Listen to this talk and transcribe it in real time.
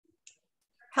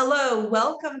Hello,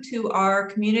 welcome to our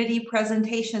community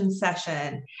presentation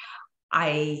session.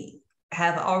 I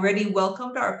have already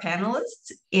welcomed our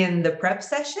panelists in the prep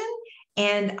session,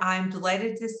 and I'm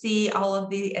delighted to see all of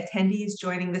the attendees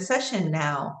joining the session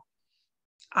now.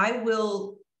 I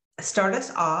will start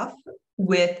us off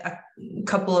with a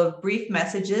couple of brief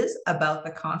messages about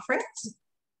the conference.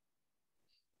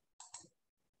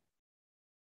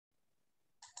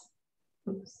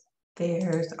 Oops.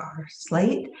 There's our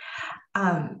slate.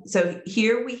 So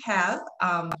here we have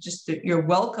just your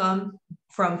welcome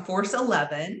from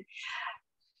FORCE11,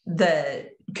 the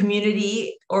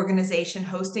community organization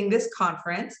hosting this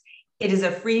conference. It is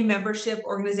a free membership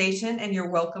organization, and you're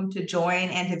welcome to join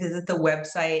and to visit the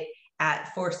website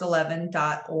at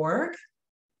force11.org.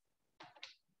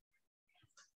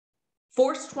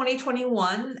 FORCE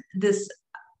 2021, this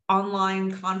online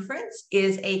conference,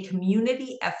 is a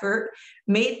community effort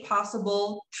made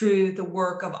possible through the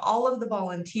work of all of the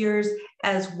volunteers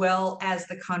as well as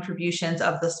the contributions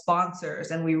of the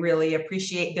sponsors. And we really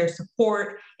appreciate their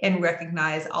support and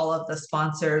recognize all of the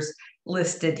sponsors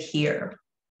listed here.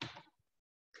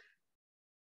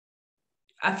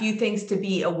 A few things to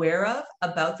be aware of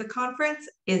about the conference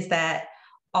is that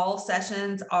all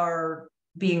sessions are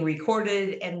being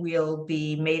recorded and will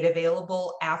be made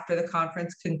available after the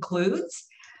conference concludes.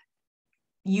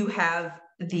 You have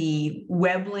the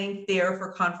web link there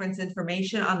for conference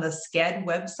information on the SCED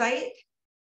website,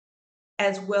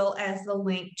 as well as the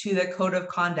link to the code of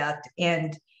conduct.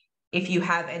 And if you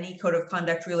have any code of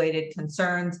conduct related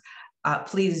concerns,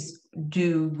 please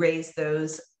do raise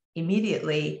those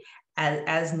immediately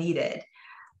as needed.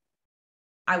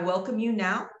 I welcome you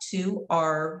now to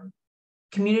our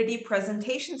community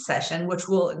presentation session, which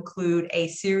will include a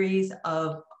series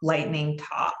of lightning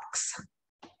talks.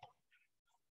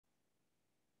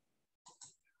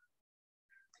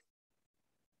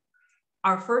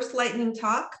 Our first lightning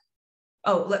talk,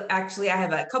 actually I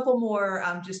have a couple more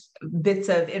just bits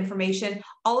of information.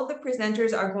 All of the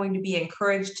presenters are going to be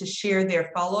encouraged to share their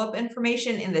follow-up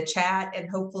information in the chat and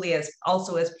hopefully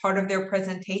also as part of their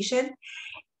presentation.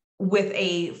 With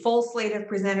a full slate of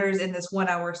presenters in this 1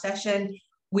 hour session,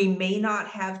 we may not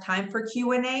have time for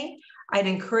Q&A. I'd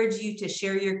encourage you to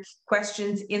share your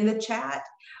questions in the chat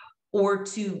or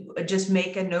to just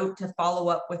make a note to follow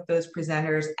up with those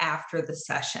presenters after the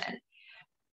session.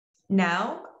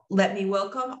 Now, let me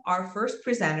welcome our first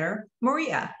presenter,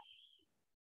 Maria.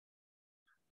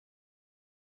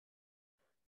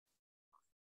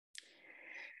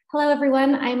 Hello,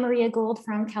 everyone. I'm Maria Gould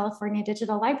from California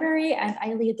Digital Library, and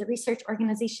I lead the research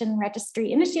organization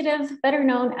Registry Initiative, better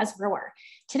known as ROAR.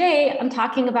 Today, I'm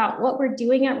talking about what we're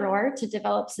doing at ROAR to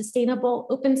develop sustainable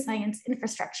open science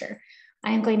infrastructure.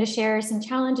 I am going to share some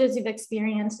challenges we've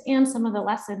experienced and some of the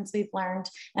lessons we've learned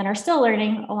and are still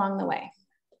learning along the way.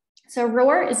 So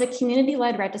ROAR is a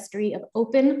community-led registry of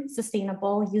open,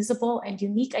 sustainable, usable, and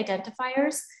unique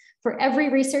identifiers for every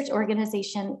research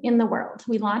organization in the world.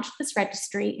 We launched this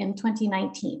registry in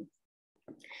 2019.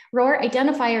 ROAR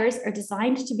identifiers are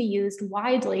designed to be used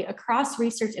widely across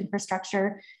research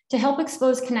infrastructure to help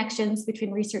expose connections between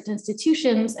research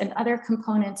institutions and other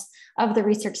components of the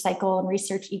research cycle and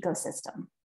research ecosystem.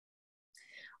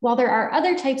 While there are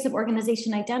other types of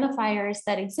organization identifiers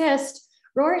that exist,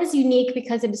 ROAR is unique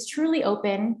because it is truly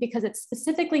open, because it's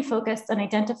specifically focused on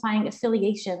identifying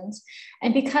affiliations,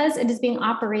 and because it is being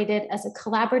operated as a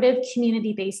collaborative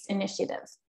community-based initiative.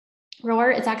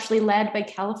 ROAR is actually led by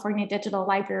California Digital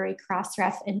Library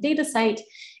Crossref and DataCite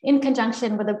in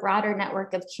conjunction with a broader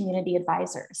network of community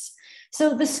advisors.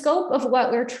 So the scope of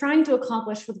what we're trying to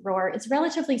accomplish with ROAR is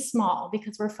relatively small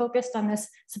because we're focused on this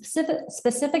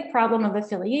specific problem of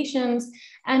affiliations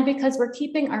and because we're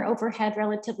keeping our overhead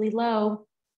relatively low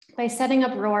by setting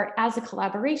up ROAR as a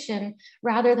collaboration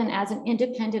rather than as an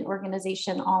independent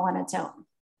organization all on its own.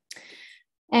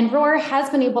 And ROAR has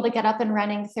been able to get up and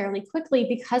running fairly quickly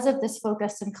because of this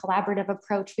focused and collaborative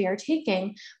approach we are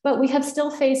taking, but we have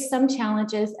still faced some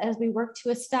challenges as we work to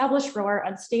establish ROAR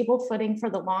on stable footing for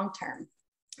the long term.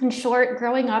 In short,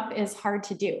 growing up is hard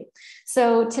to do.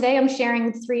 So today I'm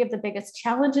sharing 3 of the biggest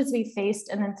challenges we've faced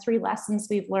and then 3 lessons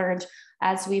we've learned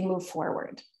as we move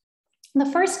forward. The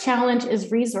first challenge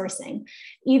is resourcing.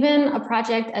 Even a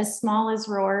project as small as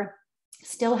ROAR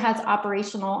still has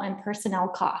operational and personnel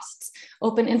costs.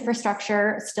 Open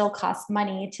infrastructure still costs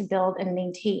money to build and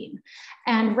maintain.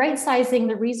 And right-sizing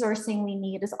the resourcing we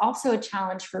need is also a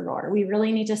challenge for ROAR. We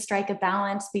really need to strike a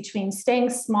balance between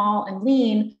staying small and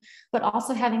lean, but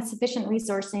also having sufficient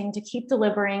resourcing to keep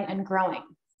delivering and growing.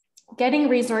 Getting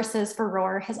resources for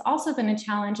ROAR has also been a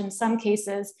challenge in some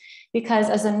cases because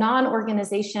as a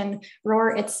non-organization,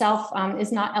 ROAR itself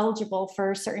is not eligible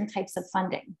for certain types of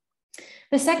funding.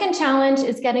 The second challenge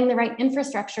is getting the right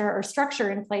infrastructure or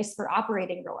structure in place for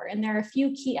operating ROAR, and there are a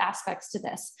few key aspects to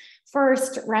this.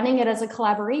 First, running it as a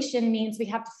collaboration means we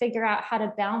have to figure out how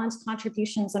to balance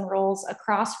contributions and roles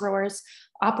across ROAR's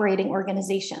operating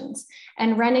organizations.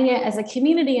 And running it as a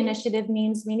community initiative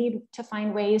means we need to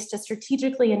find ways to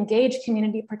strategically engage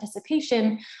community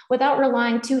participation without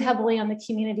relying too heavily on the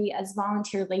community as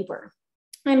volunteer labor.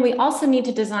 And we also need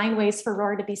to design ways for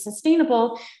ROAR to be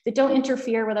sustainable that don't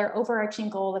interfere with our overarching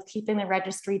goal of keeping the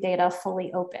registry data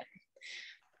fully open.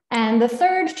 And the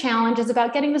third challenge is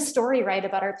about getting the story right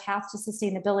about our path to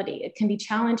sustainability. It can be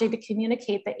challenging to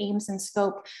communicate the aims and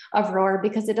scope of ROAR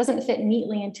because it doesn't fit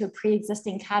neatly into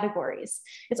pre-existing categories.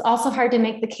 It's also hard to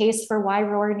make the case for why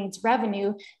ROAR needs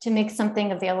revenue to make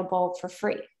something available for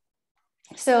free.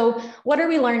 So what are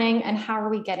we learning and how are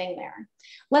we getting there?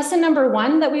 Lesson number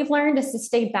one that we've learned is to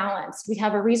stay balanced. We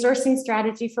have a resourcing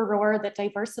strategy for ROAR that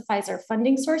diversifies our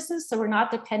funding sources, so we're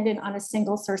not dependent on a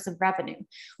single source of revenue.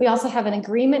 We also have an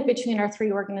agreement between our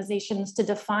three organizations to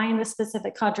define the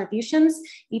specific contributions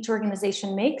each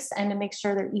organization makes and to make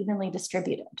sure they're evenly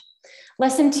distributed.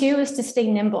 Lesson two is to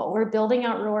stay nimble. We're building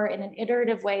out ROAR in an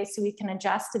iterative way so we can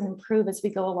adjust and improve as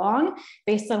we go along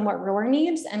based on what ROAR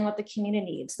needs and what the community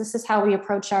needs. This is how we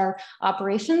approach our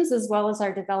operations as well as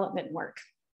our development work.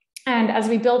 And as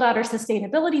we build out our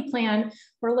sustainability plan,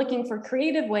 we're looking for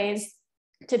creative ways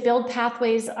to build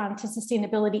pathways to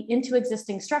sustainability into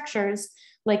existing structures,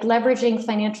 like leveraging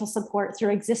financial support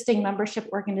through existing membership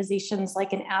organizations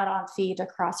like an add-on fee to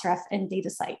Crossref and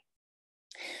DataCite.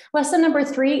 Lesson number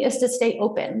three is to stay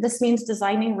open. This means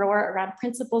designing ROAR around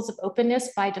principles of openness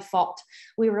by default.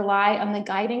 We rely on the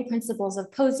guiding principles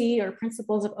of POSI or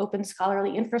principles of open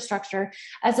scholarly infrastructure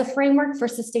as a framework for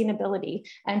sustainability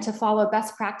and to follow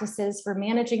best practices for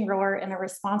managing ROAR in a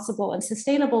responsible and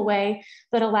sustainable way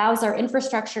that allows our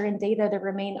infrastructure and data to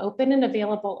remain open and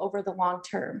available over the long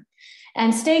term.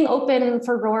 And staying open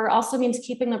for ROAR also means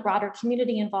keeping the broader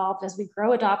community involved as we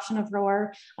grow adoption of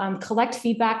ROAR, collect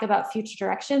feedback about future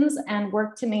directions, and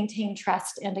work to maintain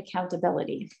trust and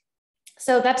accountability.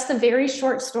 So that's the very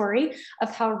short story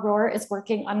of how ROAR is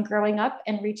working on growing up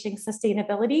and reaching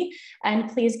sustainability. And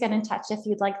please get in touch if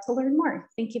you'd like to learn more.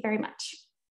 Thank you very much.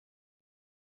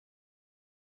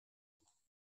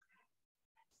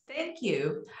 Thank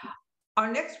you.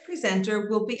 Our next presenter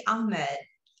will be Ahmed.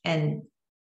 And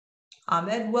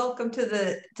Ahmed, welcome to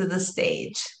the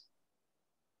stage.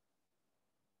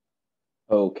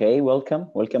 Okay, welcome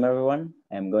everyone.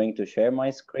 I'm going to share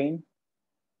my screen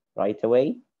right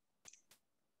away.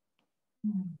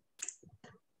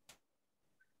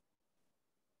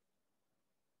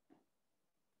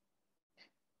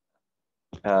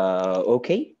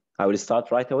 Okay, I will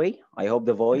start right away. I hope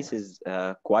the voice is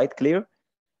quite clear.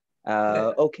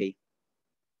 Okay,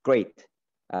 great.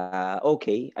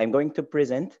 Okay, I'm going to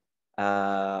present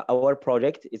our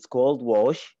project. It's called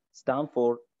WASH, stands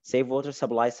for Safe Water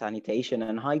Supply, Sanitation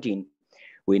and Hygiene.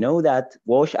 We know that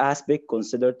WASH aspect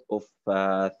consisted of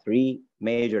three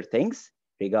major things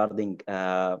regarding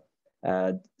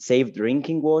safe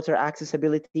drinking water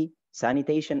accessibility,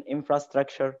 sanitation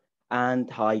infrastructure, and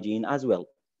hygiene as well.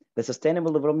 The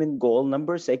Sustainable Development Goal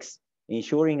number 6,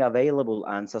 ensuring available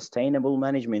and sustainable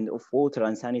management of water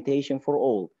and sanitation for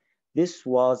all. This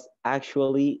was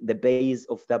actually the base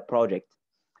of the project.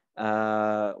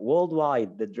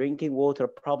 Worldwide, the drinking water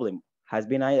problem has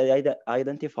been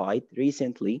identified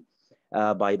recently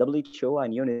by WHO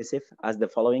and UNICEF as the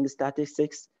following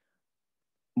statistics.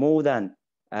 More than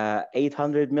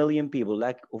 800 million people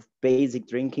lack of basic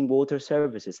drinking water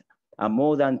services, and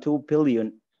more than 2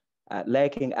 billion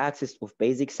lacking access of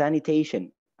basic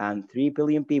sanitation, and 3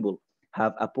 billion people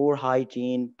have a poor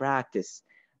hygiene practice.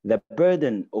 The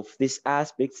burden of these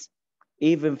aspects,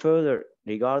 even further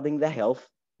regarding the health,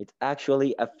 it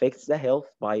actually affects the health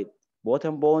by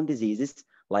waterborne diseases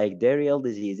like diarrheal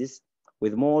diseases,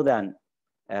 with more than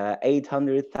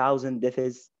 800,000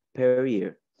 deaths per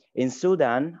year. In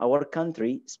Sudan, our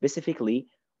country specifically,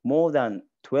 more than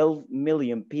 12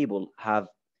 million people have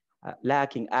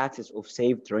lacking access of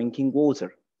safe drinking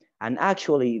water. And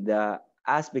actually the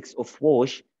aspects of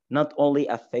WASH not only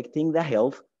affecting the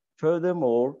health,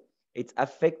 furthermore, it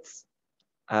affects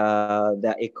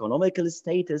the economical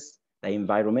status, the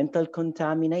environmental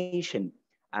contamination,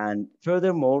 and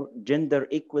furthermore, gender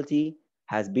equity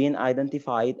has been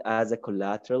identified as a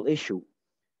collateral issue.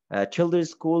 Children's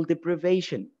school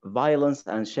deprivation, violence,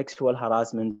 and sexual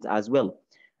harassment as well.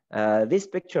 This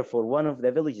picture for one of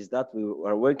the villages that we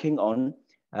are working on,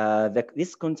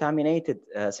 this contaminated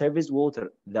surface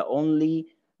water the only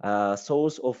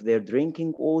source of their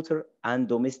drinking water and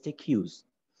domestic use.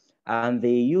 And they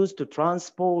used to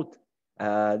transport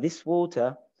this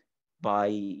water by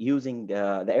using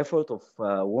the effort of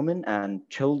women and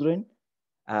children.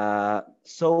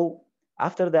 So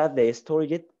after that, they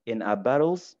stored it in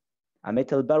barrels,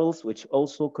 metal barrels, which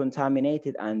also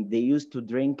contaminated, and they used to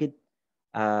drink it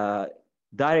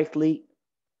directly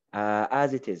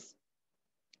as it is.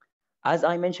 As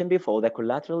I mentioned before, the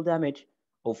collateral damage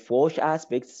of WASH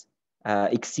aspects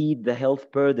exceed the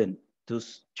health burden to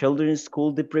children's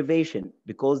school deprivation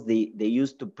because they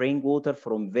used to bring water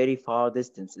from very far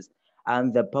distances,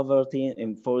 and the poverty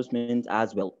enforcement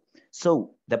as well.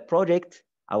 So the project,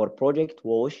 our project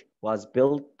WASH, was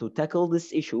built to tackle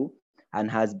this issue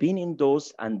and has been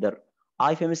endorsed under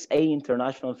IFMSA,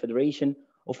 International Federation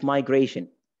of Migration.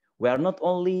 We are not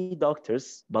only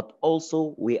doctors, but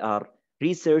also we are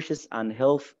researchers and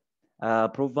health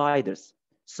providers.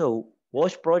 So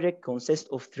WASH project consists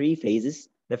of 3 phases.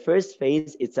 The first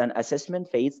phase, it's an assessment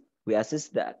phase. We assess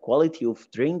the quality of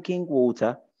drinking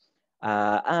water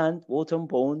and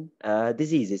waterborne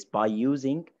diseases by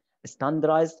using a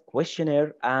standardized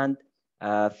questionnaire and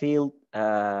field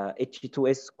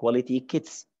H2S quality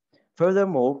kits.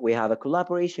 Furthermore, we have a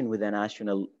collaboration with the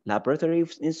National Laboratory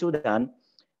in Sudan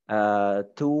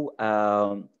to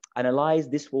analyze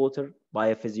this water by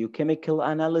a physiochemical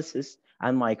analysis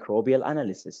and microbial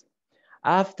analysis.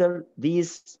 After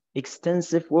these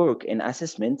extensive work in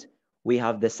assessment, we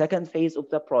have the second phase of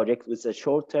the project with a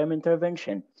short-term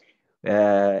intervention.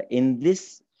 In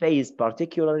this phase,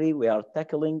 particularly, we are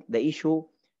tackling the issue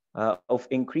of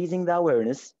increasing the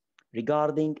awareness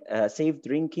regarding safe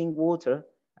drinking water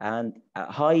and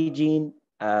hygiene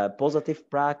positive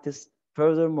practice.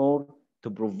 Furthermore, to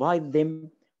provide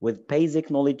them with basic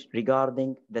knowledge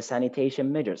regarding the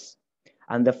sanitation measures.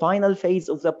 And the final phase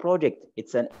of the project,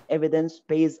 it's an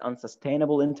evidence-based and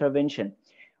sustainable intervention.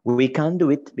 We can do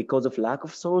it because of lack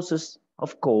of sources,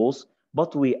 of course,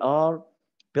 but we are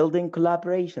building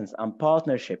collaborations and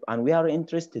partnership, and we are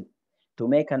interested to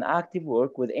make an active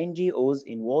work with NGOs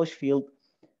in WASH field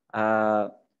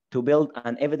to build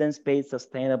an evidence-based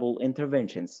sustainable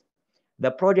interventions.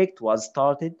 The project was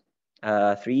started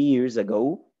 3 years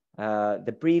ago.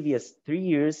 The previous 3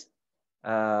 years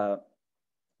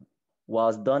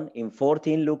was done in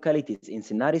 14 localities in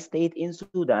Sinai State in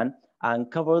Sudan and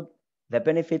covered the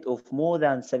benefit of more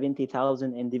than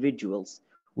 70,000 individuals,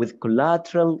 with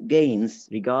collateral gains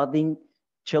regarding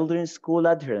children's school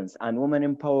adherence and women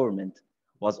empowerment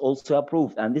was also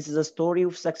approved. And this is a story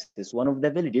of success. One of the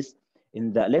villages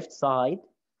in the left side,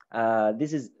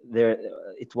 this is there.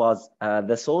 It was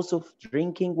the source of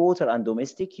drinking water and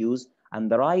domestic use,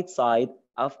 and the right side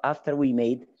after we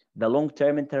made the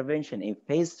long-term intervention in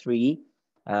phase 3,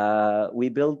 we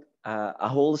built a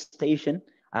whole station,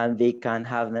 and they can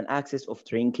have an access of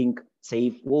drinking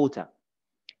safe water.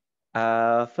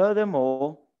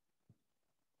 Furthermore,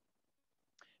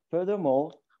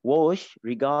 WASH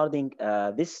regarding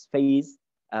this phase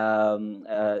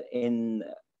in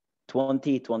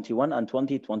 2021 and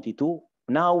 2022.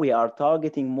 Now we are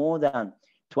targeting more than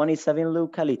 27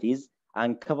 localities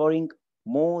and covering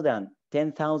more than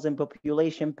 10,000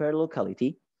 population per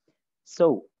locality.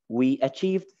 So we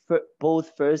achieved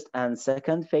both first and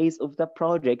second phase of the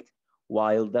project,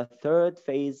 while the third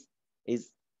phase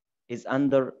is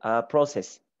under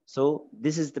process. So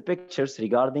this is the pictures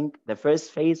regarding the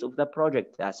first phase of the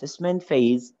project, the assessment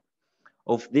phase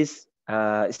of this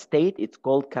state. It's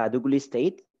called Kadugli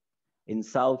State in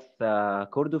South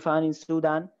Kordofan in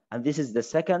Sudan. And this is the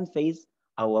second phase.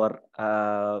 Our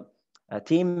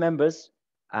team members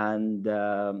and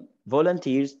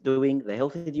volunteers doing the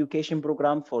health education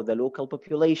program for the local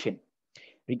population.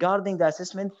 Regarding the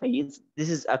assessment phase, this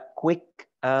is a quick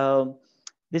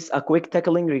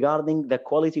tackling regarding the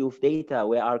quality of data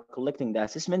we are collecting the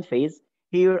assessment phase.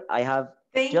 Here I have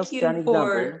just an example.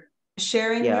 Thank you for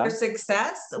sharing your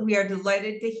success. We are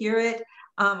delighted to hear it.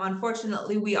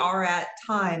 Unfortunately, we are at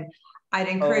time. I'd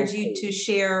encourage you to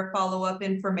share follow-up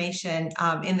information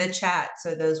in the chat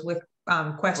so those with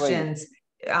questions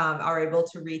are able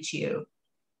to reach you.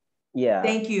 Yeah.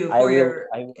 Thank you for your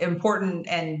important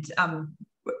and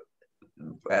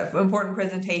important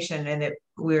presentation, and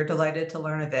we're delighted to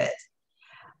learn of it.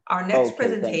 Our next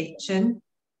presentation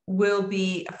will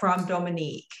be from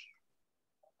Dominique.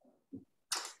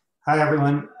 Hi,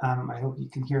 everyone. I hope you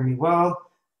can hear me well.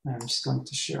 I'm just going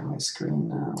to share my screen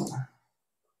now.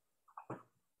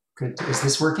 Good. Is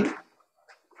this working?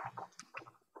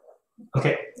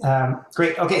 Okay,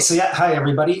 great. Okay, so yeah, hi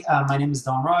everybody. My name is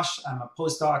Dominique Roche. I'm a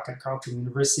postdoc at Carleton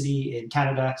University in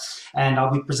Canada, and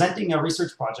I'll be presenting a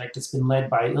research project that's been led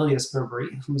by Ilyas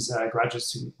Borghi, who's a graduate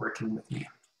student working with me.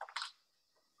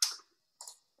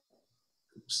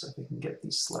 Oops, if I can get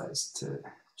these slides to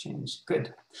change.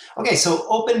 Good. Okay, so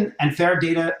open and fair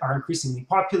data are increasingly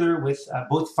popular with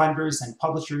both funders and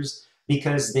publishers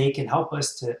because they can help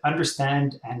us to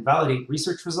understand and validate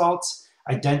research results,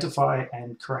 identify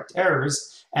and correct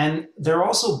errors, and they're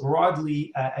also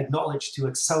broadly acknowledged to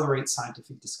accelerate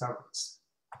scientific discoveries.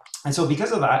 And so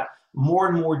because of that, more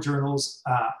and more journals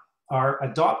are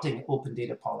adopting open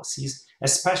data policies,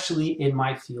 especially in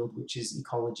my field, which is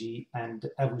ecology and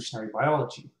evolutionary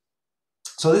biology.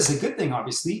 So this is a good thing,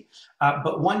 obviously,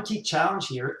 but one key challenge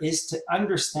here is to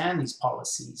understand these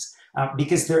policies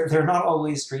because they're not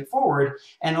always straightforward,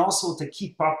 and also to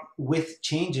keep up with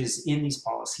changes in these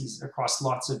policies across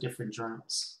lots of different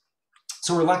journals.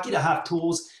 So we're lucky to have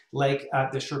tools like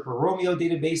the Sherpa Romeo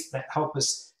database that help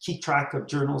us keep track of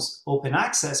journals' open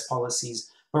access policies,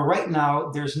 but right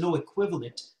now there's no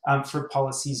equivalent for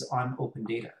policies on open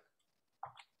data.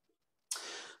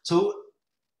 So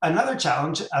another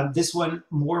challenge, this one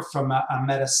more from a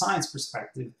meta-science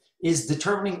perspective, is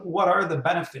determining what are the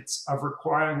benefits of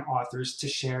requiring authors to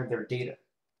share their data.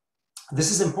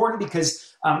 This is important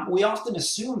because we often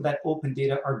assume that open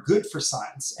data are good for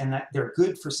science and that they're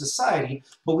good for society,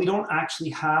 but we don't actually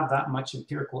have that much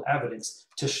empirical evidence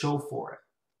to show for it.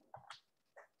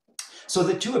 So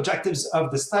the two objectives of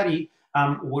the study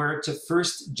were to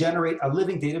first generate a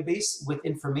living database with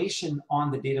information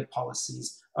on the data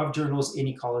policies of journals in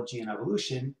ecology and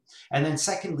evolution, and then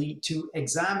secondly, to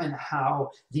examine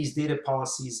how these data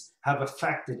policies have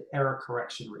affected error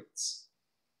correction rates.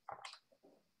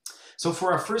 So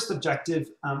for our first objective,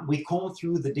 we combed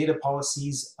through the data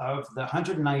policies of the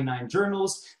 199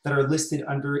 journals that are listed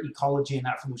under ecology and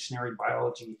evolutionary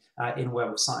biology in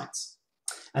Web of Science.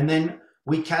 And then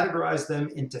we categorized them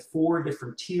into 4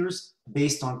 different tiers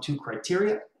based on 2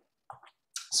 criteria.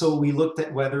 So we looked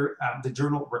at whether the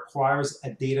journal requires a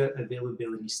data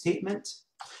availability statement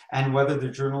and whether the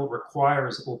journal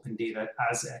requires open data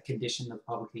as a condition of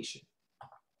publication.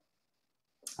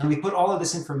 And we put all of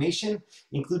this information,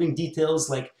 including details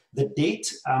like the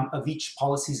date of each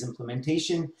policy's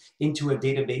implementation, into a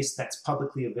database that's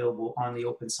publicly available on the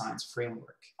Open Science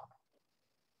Framework.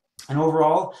 And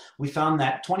overall, we found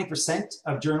that 20%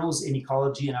 of journals in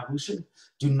ecology and evolution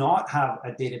do not have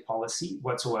a data policy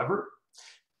whatsoever.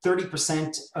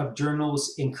 30% of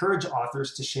journals encourage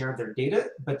authors to share their data,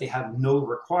 but they have no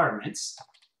requirements.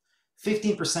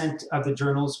 15% of the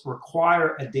journals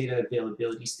require a data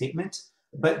availability statement,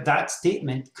 but that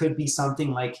statement could be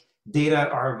something like data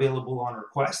are available on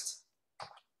request.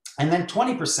 And then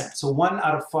 20%, so 1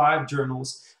 out of 5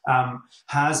 journals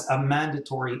has a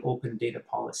mandatory open data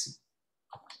policy.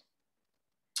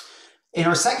 In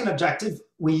our second objective,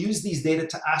 we use these data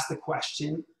to ask the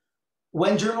question,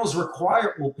 when journals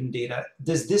require open data,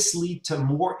 does this lead to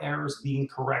more errors being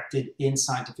corrected in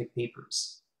scientific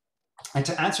papers? And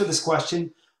to answer this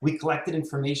question, we collected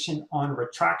information on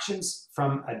retractions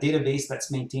from a database that's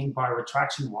maintained by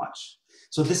Retraction Watch.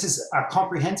 So this is a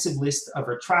comprehensive list of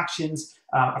retractions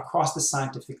across the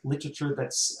scientific literature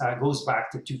that goes back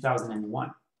to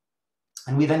 2001.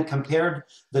 And we then compared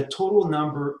the total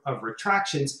number of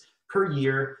retractions per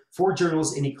year for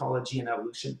journals in ecology and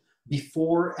evolution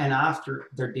before and after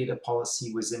their data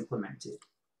policy was implemented.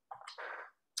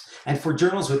 And for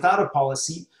journals without a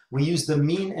policy, we use the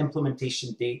mean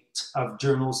implementation date of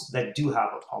journals that do have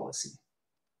a policy.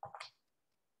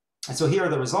 And so here are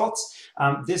the results.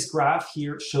 This graph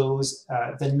here shows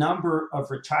the number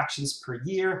of retractions per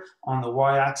year on the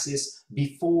y-axis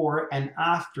before and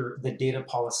after the data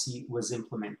policy was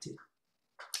implemented.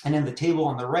 And in the table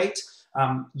on the right,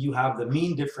 you have the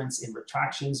mean difference in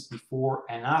retractions before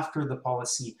and after the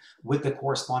policy with the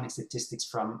corresponding statistics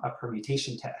from a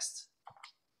permutation test.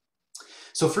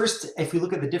 So first, if we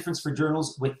look at the difference for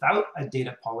journals without a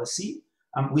data policy,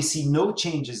 we see no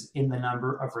changes in the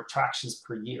number of retractions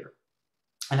per year.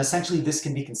 And essentially, this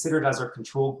can be considered as our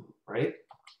control group, right?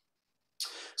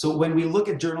 So when we look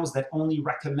at journals that only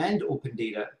recommend open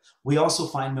data, we also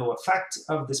find no effect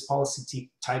of this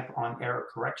policy type on error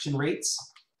correction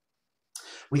rates.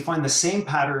 We find the same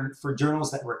pattern for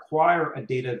journals that require a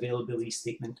data availability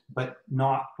statement, but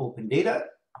not open data.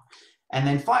 And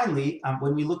then finally,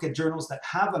 when we look at journals that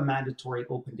have a mandatory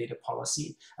open data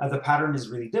policy, the pattern is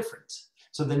really different.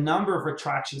 So the number of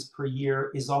retractions per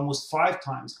year is almost 5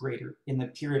 times greater in the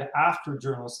period after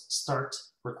journals start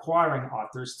requiring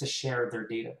authors to share their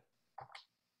data.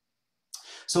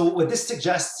 So what this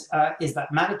suggests is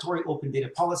that mandatory open data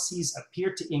policies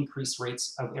appear to increase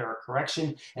rates of error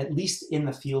correction, at least in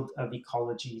the field of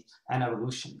ecology and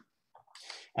evolution.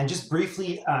 And just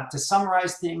briefly, to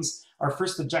summarize things, our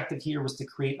first objective here was to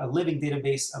create a living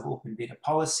database of open data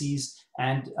policies.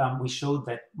 And we showed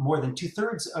that more than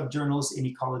 2/3 of journals in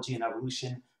ecology and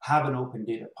evolution have an open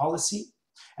data policy.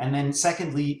 And then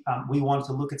secondly, we wanted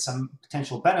to look at some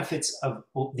potential benefits of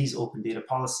these open data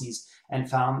policies and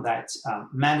found that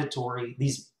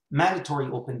these mandatory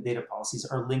open data policies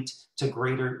are linked to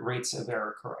greater rates of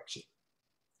error correction.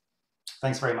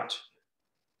 Thanks very much.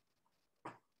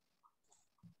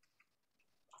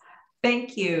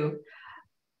 Thank you.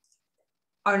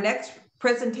 Our next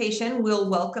presentation will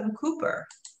welcome Cooper.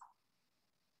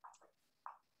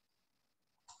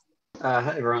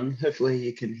 Hi everyone, hopefully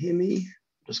you can hear me.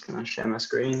 I'm just going to share my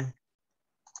screen.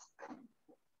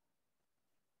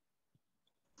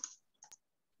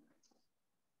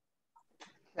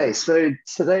 Okay, so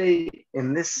today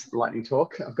in this lightning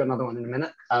talk, I've got another one in a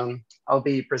minute. I'll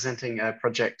be presenting a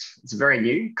project, it's very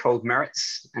new, called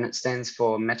MERITS, and it stands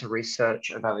for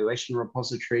Metaresearch Evaluation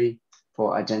Repository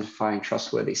for Identifying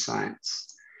Trustworthy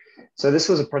Science. So this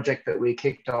was a project that we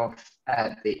kicked off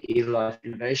at the eLife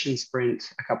Innovation Sprint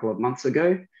a couple of months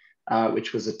ago,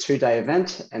 which was a 2-day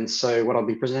event. And so what I'll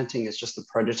be presenting is just the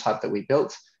prototype that we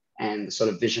built and the sort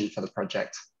of vision for the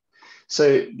project.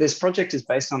 So this project is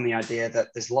based on the idea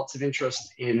that there's lots of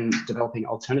interest in developing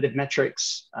alternative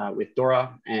metrics with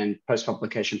DORA and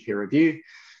post-publication peer review,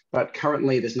 but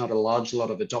currently there's not a large lot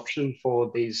of adoption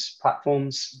for these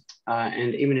platforms.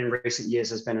 And even in recent years,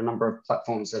 there's been a number of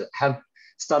platforms that have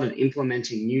started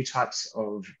implementing new types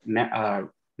of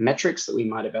metrics that we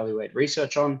might evaluate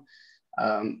research on,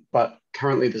 but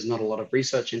currently there's not a lot of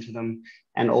research into them,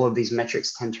 and all of these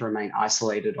metrics tend to remain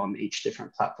isolated on each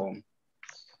different platform.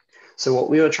 So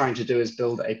what we were trying to do is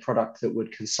build a product that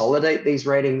would consolidate these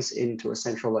ratings into a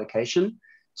central location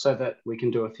so that we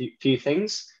can do a few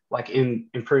things, like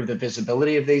improve the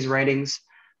visibility of these ratings,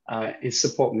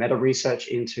 support meta research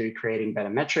into creating better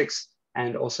metrics,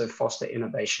 and also foster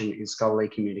innovation in scholarly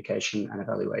communication and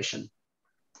evaluation.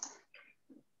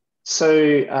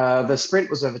 So the sprint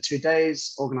was over 2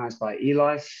 days, organized by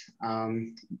eLife.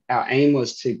 Our aim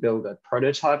was to build a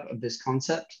prototype of this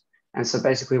concept. And so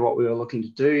basically what we were looking to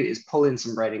do is pull in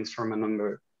some ratings from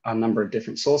a number of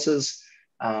different sources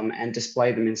and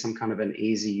display them in some kind of an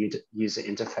easy user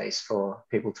interface for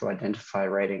people to identify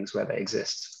ratings where they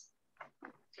exist.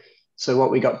 So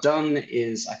what we got done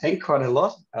is, I think, quite a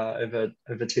lot over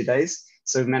 2 days.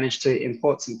 So we've managed to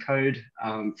import some code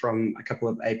from a couple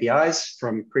of APIs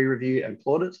from PREreview and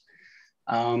Plaudit.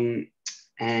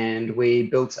 And we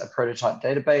built a prototype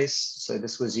database. So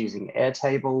this was using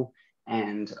Airtable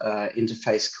and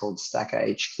interface called Stacker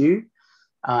HQ.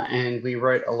 And we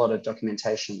wrote a lot of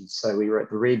documentation. So we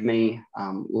wrote the README,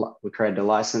 we created a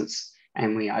license,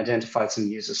 and we identified some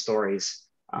user stories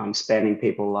spanning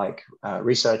people like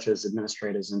researchers,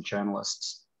 administrators, and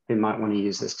journalists who might want to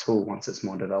use this tool once it's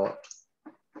more developed.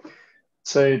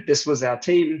 So this was our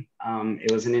team.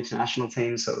 It was an international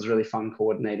team, so it was really fun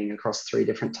coordinating across 3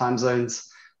 different time zones.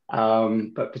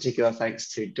 But particular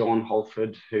thanks to Dawn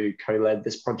Holford, who co-led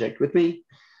this project with me.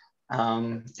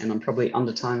 And I'm probably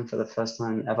under time for the first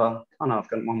time ever. Oh no, I've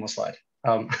got one more slide.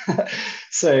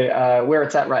 So where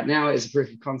it's at right now is a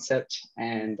proof of concept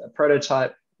and a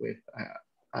prototype with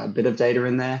a bit of data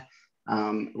in there.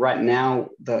 Right now,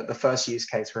 the first use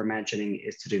case we're imagining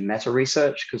is to do meta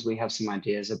research, because we have some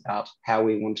ideas about how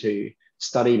we want to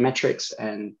study metrics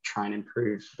and try and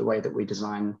improve the way that we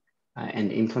design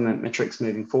and implement metrics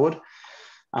moving forward.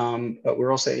 But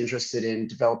we're also interested in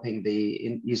developing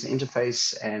the user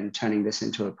interface and turning this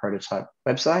into a prototype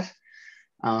website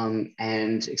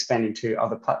and expanding to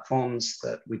other platforms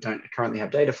that we don't currently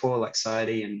have data for, like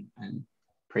Society and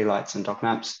Prelights and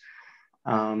DocMaps.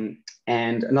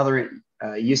 And another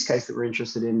use case that we're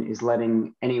interested in is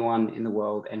letting anyone in the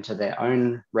world enter their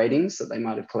own ratings that they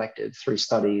might have collected through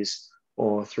studies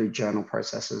or through journal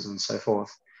processes and so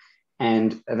forth.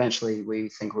 And eventually we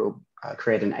think we'll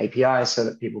create an API so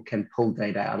that people can pull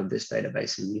data out of this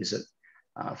database and use it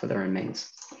for their own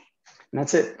means. And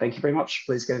that's it. Thank you very much.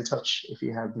 Please get in touch if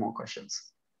you have more questions.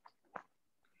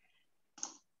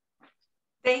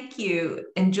 Thank you.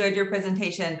 Enjoyed your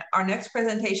presentation. Our next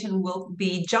presentation will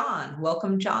be John.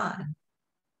 Welcome, John.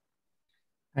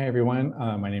 Hi, everyone.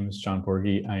 My name is John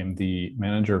Borghi. I am the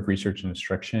Manager of Research and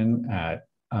Instruction at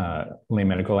Lane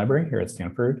Medical Library here at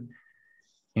Stanford.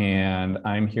 And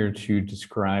I'm here to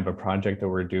describe a project that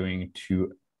we're doing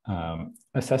to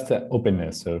assess the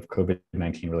openness of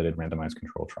COVID-19 related randomized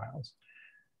control trials.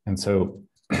 And so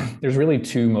there's really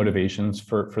two motivations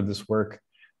for this work.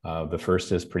 The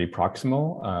first is pretty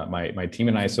proximal. My team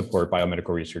and I support biomedical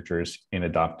researchers in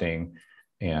adopting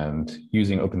and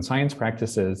using open science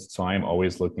practices. So I'm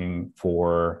always looking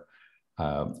for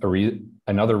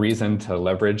another reason to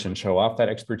leverage and show off that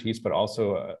expertise, but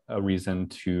also a reason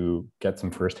to get some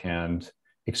firsthand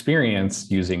experience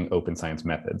using open science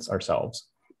methods ourselves.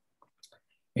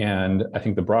 And I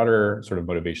think the broader sort of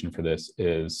motivation for this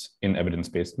is in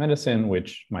evidence-based medicine,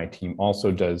 which my team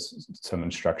also does some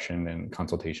instruction and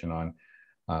consultation on.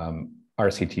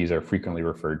 RCTs are frequently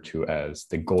referred to as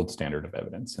the gold standard of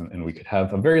evidence. And we could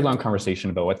have a very long conversation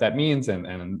about what that means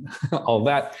and all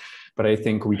that. But I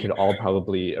think we could all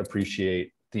probably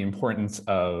appreciate the importance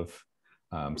of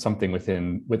something with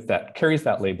that carries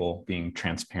that label being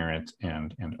transparent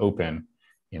and open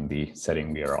in the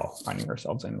setting we are all finding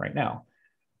ourselves in right now.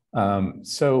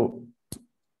 So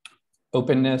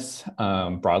openness,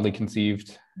 broadly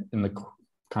conceived in the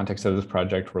context of this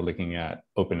project, we're looking at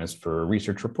openness for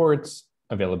research reports,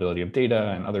 availability of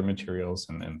data and other materials,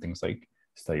 and things like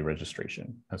study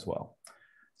registration as well.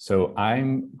 So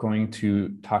I'm going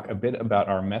to talk a bit about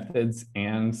our methods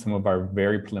and some of our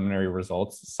very preliminary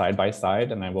results side by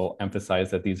side, and I will emphasize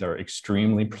that these are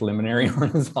extremely preliminary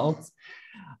results.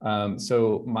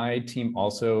 So my team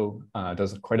also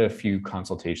does quite a few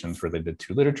consultations related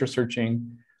to literature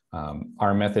searching.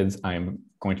 Our methods, I'm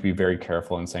going to be very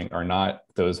careful in saying, are not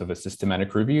those of a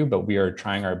systematic review, but we are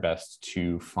trying our best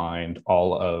to find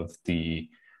all of the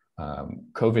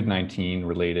COVID-19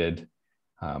 related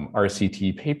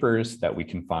RCT papers that we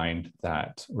can find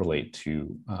that relate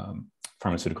to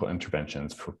pharmaceutical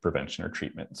interventions for prevention or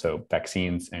treatment. So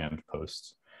vaccines and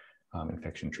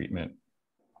post-infection treatment.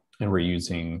 And we're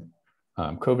using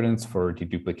covidence for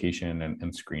deduplication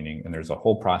and screening. And there's a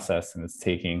whole process, and it's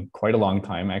taking quite a long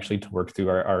time actually to work through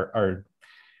our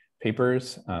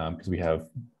papers because we have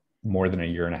more than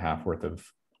 1.5 years worth of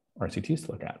RCTs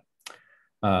to look at.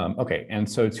 Okay, and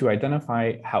so to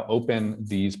identify how open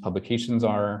these publications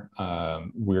are,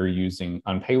 we're using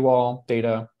unpaywall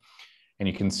data. And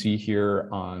you can see here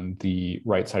on the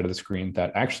right side of the screen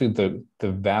that actually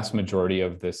the vast majority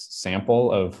of this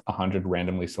sample of 100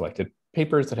 randomly selected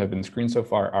papers that have been screened so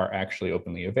far are actually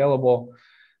openly available.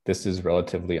 This is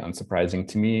relatively unsurprising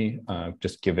to me,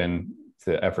 just given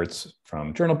the efforts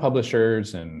from journal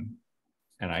publishers and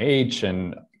NIH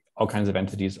and all kinds of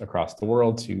entities across the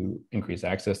world to increase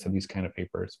access to these kind of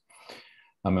papers.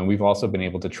 And we've also been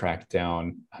able to track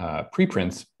down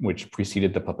preprints, which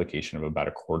preceded the publication of about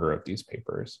 1/4 of these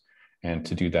papers. And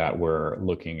to do that, we're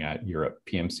looking at Europe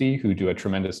PMC, who do a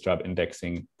tremendous job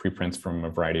indexing preprints from a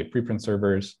variety of preprint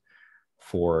servers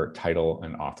for title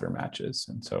and author matches.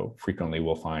 And so frequently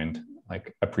we'll find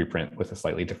like a preprint with a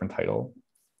slightly different title,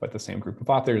 but the same group of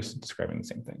authors describing the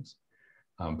same things.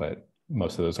 But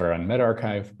most of those are on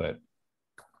meta-archive, but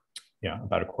yeah,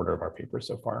 about 1/4 of our papers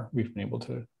so far, we've been able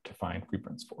to find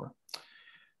preprints for.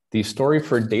 The story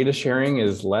for data sharing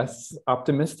is less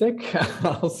optimistic,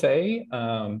 I'll say.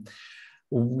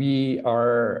 We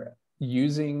are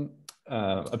using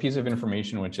a piece of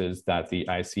information, which is that the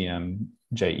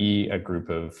ICMJE, a group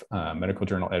of medical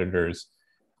journal editors,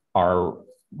 are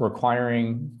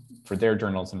requiring for their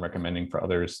journals and recommending for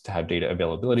others to have data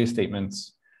availability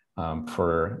statements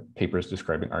for papers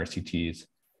describing RCTs.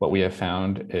 What we have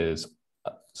found is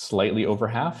slightly over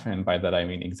half, and by that I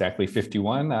mean exactly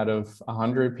 51 out of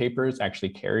 100 papers actually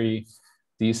carry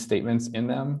these statements in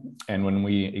them. And when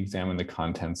we examine the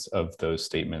contents of those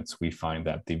statements, we find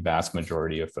that the vast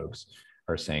majority of folks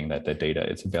are saying that the data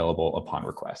is available upon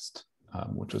request,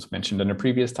 which was mentioned in a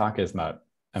previous talk is not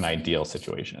an ideal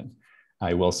situation.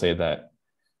 I will say that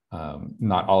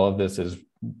not all of this is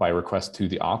by request to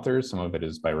the authors. Some of it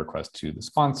is by request to the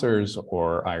sponsors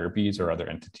or IRBs or other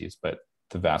entities, but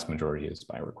the vast majority is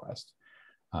by request.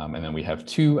 And then we have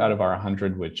 2 out of our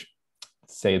 100 which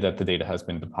say that the data has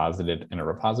been deposited in a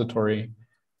repository.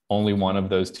 Only one of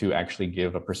those 2 actually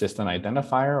give a persistent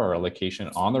identifier or a location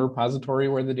on the repository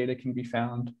where the data can be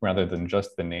found rather than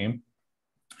just the name.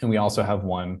 And we also have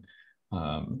one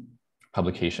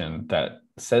publication that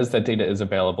says that data is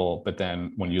available, but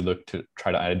then when you look to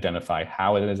try to identify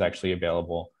how it is actually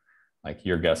available, like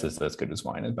your guess is as good as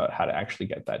mine about how to actually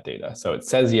get that data. So it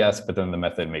says yes, but then the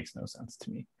method makes no sense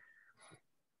to me.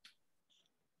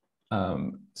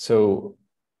 So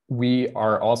we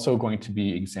are also going to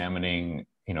be examining,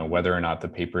 whether or not the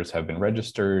papers have been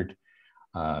registered.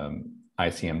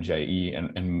 ICMJE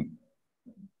and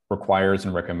requires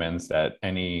and recommends that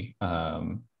any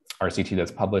RCT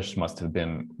that's published must have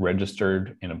been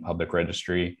registered in a public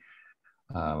registry.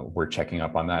 We're checking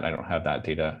up on that. I don't have that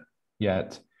data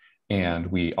yet. And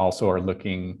we also are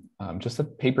looking just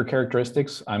at paper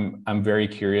characteristics. I'm very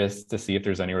curious to see if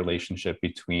there's any relationship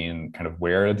between kind of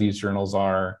where these journals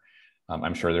are.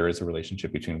 I'm sure there is a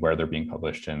relationship between where they're being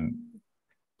published and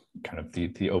kind of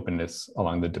the openness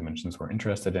along the dimensions we're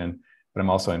interested in. But I'm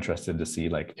also interested to see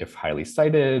like if highly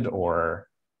cited or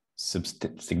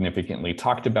significantly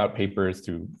talked about papers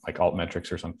through like altmetrics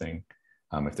or something,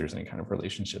 if there's any kind of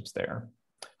relationships there.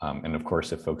 And of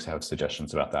course, if folks have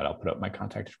suggestions about that, I'll put up my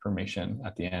contact information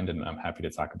at the end, and I'm happy to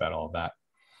talk about all of that.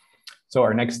 So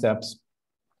our next steps,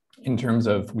 in terms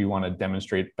of we want to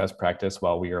demonstrate best practice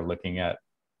while we are looking at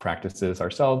practices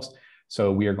ourselves.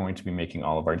 So we are going to be making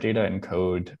all of our data and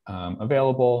code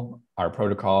available. Our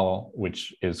protocol,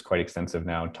 which is quite extensive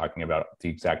now, talking about the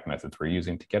exact methods we're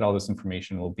using to get all this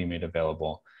information, will be made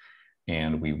available.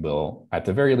 And we will, at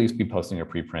the very least, be posting a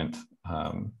preprint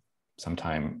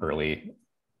sometime early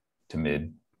to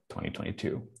mid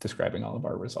 2022, describing all of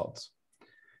our results.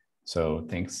 So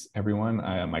thanks, everyone.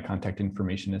 My contact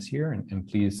information is here, and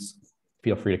please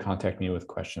feel free to contact me with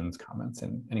questions, comments,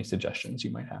 and any suggestions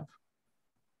you might have.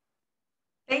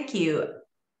 Thank you.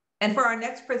 And for our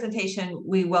next presentation,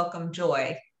 we welcome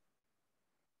Joy.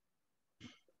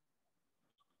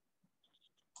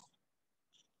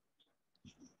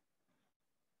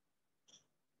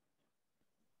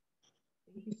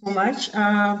 Thank you so much.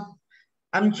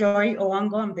 I'm Joy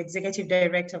Owango. I'm the Executive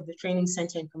Director of the Training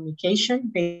Center in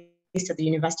Communication based at the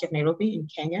University of Nairobi in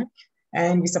Kenya.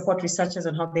 And we support researchers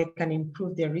on how they can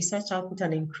improve their research output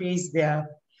and increase their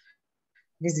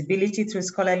visibility through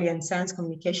scholarly and science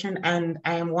communication. And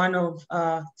I am one of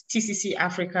TCC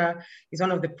Africa is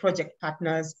one of the project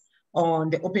partners on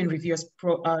the Open Reviewers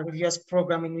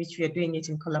program, in which we are doing it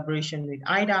in collaboration with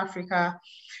IDA Africa,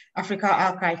 Africa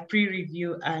Archive,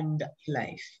 PREreview, and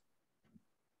Life.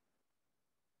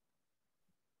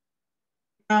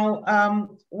 Now,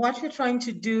 what we're trying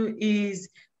to do is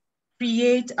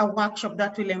create a workshop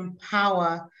that will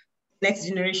empower next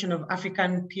generation of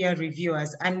African peer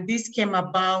reviewers. And this came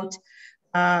about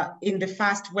in the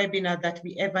first webinar that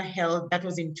we ever held, that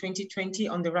was in 2020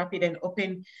 on the rapid and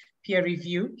open peer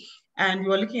review. And we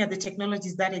were looking at the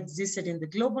technologies that existed in the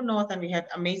global north, and we had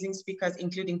amazing speakers,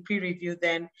 including PREreview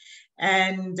then.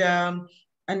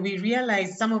 And we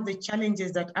realized some of the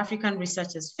challenges that African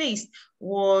researchers faced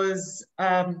was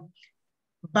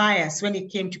bias when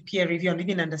it came to peer review and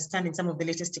even understanding some of the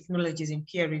latest technologies in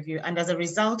peer review. And as a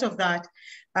result of that,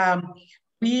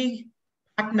 we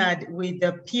partnered with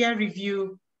the peer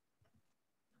review,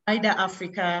 IDA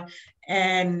Africa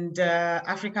and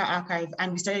Africa Archive,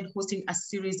 and we started hosting a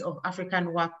series of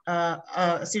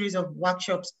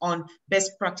workshops on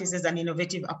best practices and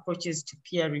innovative approaches to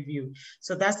peer review.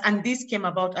 So and this came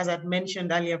about, as I'd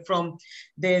mentioned earlier, from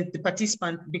the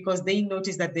participants, because they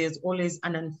noticed that there's always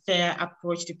an unfair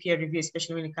approach to peer review,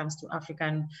 especially when it comes to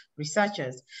African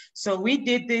researchers. So we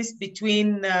did this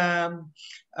between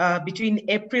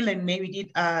April and May. We did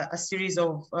a series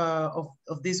of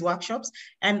these workshops,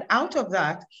 and out of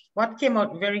that, what came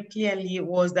out very clearly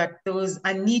was that there was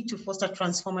a need to foster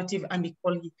transformative and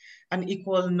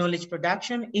equal knowledge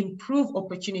production, improve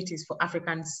opportunities for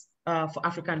African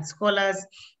scholars,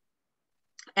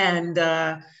 and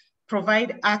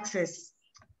provide access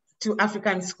to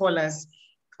African scholars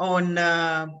on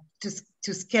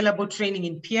to scalable training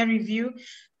in peer review,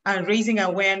 and raising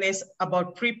awareness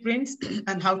about preprints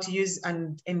and how to use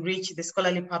and enrich the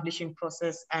scholarly publishing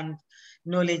process and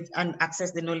knowledge, and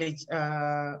access the knowledge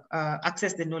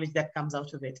that comes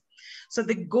out of it. So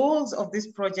the goals of this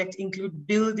project include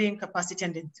building capacity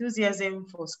and enthusiasm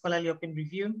for scholarly open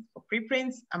review for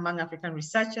preprints among African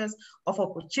researchers, offer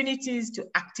opportunities to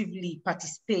actively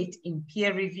participate in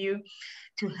peer review,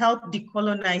 to help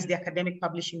decolonize the academic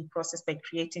publishing process by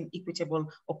creating equitable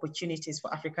opportunities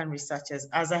for African researchers.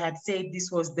 As I had said, this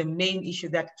was the main issue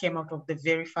that came out of the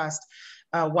very first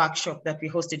workshop that we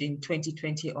hosted in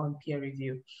 2020 on peer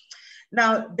review.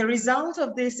 Now, the result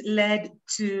of this led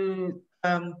to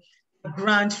a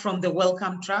grant from the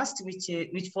Wellcome Trust,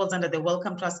 which falls under the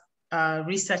Wellcome Trust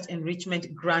Research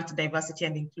Enrichment Grant Diversity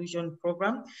and Inclusion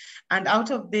Program. And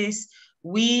out of this,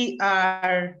 we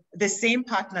are the same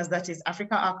partners, that is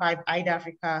Africa Archive, IDA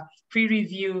Africa,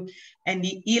 PREreview, and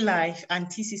the eLife and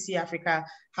TCC Africa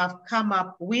have come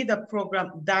up with a program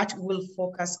that will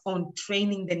focus on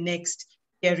training the next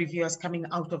peer reviewers coming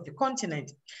out of the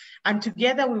continent. And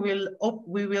together we will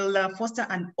foster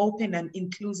an open and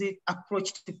inclusive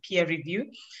approach to peer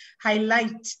review,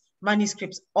 highlight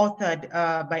manuscripts authored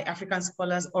by African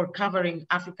scholars or covering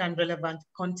African relevant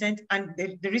content. And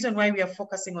the reason why we are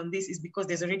focusing on this is because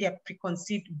there's already a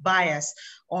preconceived bias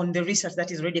on the research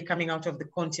that is already coming out of the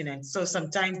continent. So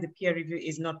sometimes the peer review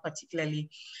is not particularly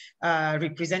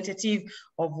representative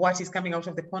of what is coming out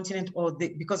of the continent, or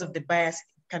because of the bias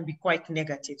can be quite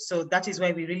negative. So that is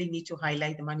why we really need to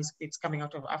highlight the manuscripts coming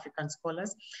out of African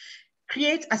scholars.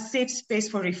 Create a safe space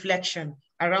for reflection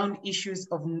around issues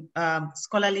of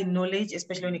scholarly knowledge,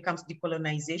 especially when it comes to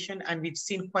decolonization. And we've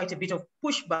seen quite a bit of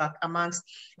pushback amongst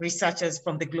researchers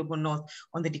from the global north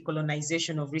on the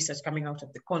decolonization of research coming out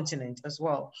of the continent as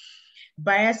well.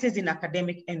 Biases in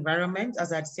academic environments,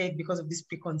 as I'd said, because of these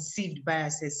preconceived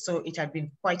biases. So it had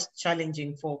been quite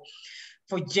challenging for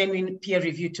genuine peer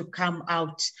review to come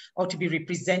out or to be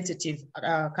representative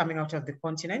coming out of the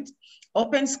continent.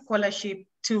 Open scholarship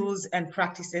tools and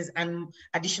practices and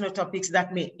additional topics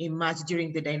that may emerge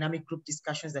during the dynamic group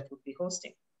discussions that we'll be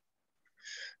hosting.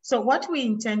 So what we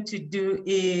intend to do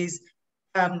is,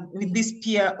 with this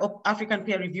African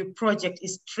peer review project,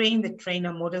 is train the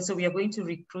trainer model. So we are going to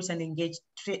recruit and engage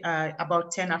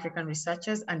about 10 African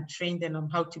researchers and train them on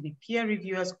how to be peer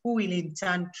reviewers, who will in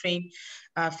turn train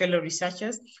fellow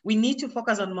researchers. We need to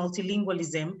focus on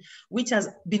multilingualism, which has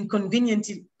been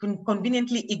conveniently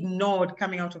ignored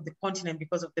coming out of the continent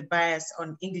because of the bias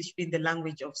on English being the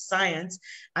language of science.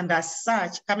 And as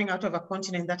such, coming out of a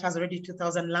continent that has already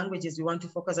 2,000 languages, we want to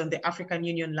focus on the African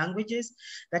Union languages,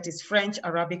 that is French,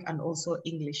 Arabic, and also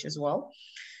English as well.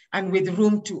 And with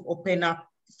room to open up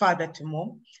further to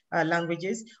more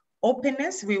languages.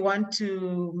 Openness, we want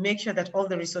to make sure that all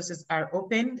the resources are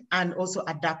open and also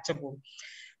adaptable.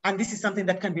 And this is something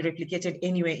that can be replicated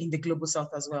anywhere in the Global South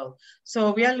as well.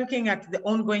 So we are looking at the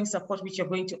ongoing support which you're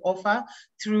going to offer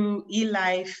through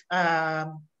eLife,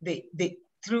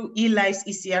 through eLife's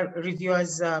ECR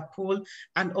reviewers pool,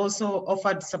 and also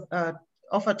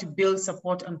offer to build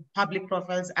support on public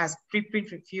profiles as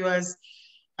preprint reviewers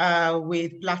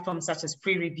with platforms such as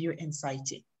PREreview and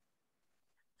Citing.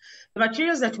 The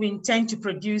materials that we intend to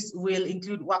produce will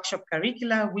include workshop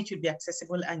curricula, which will be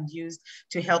accessible and used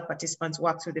to help participants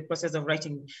work through the process of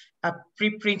writing a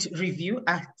preprint review,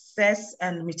 assess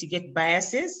and mitigate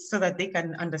biases so that they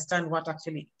can understand what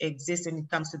actually exists when it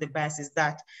comes to the biases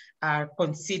that are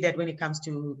considered when it comes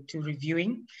to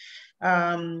reviewing.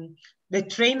 The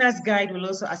trainer's guide will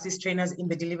also assist trainers in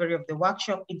the delivery of the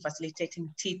workshop in facilitating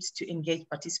tips to engage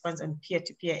participants on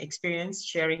peer-to-peer experience,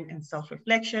 sharing and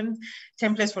self-reflection,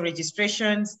 templates for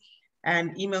registrations,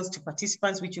 and emails to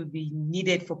participants, which will be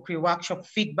needed for pre-workshop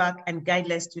feedback and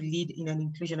guidelines to lead in an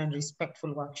inclusion and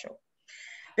respectful workshop.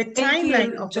 The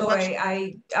timeline of Joy.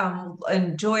 I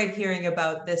enjoyed hearing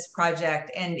about this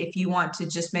project. And if you want to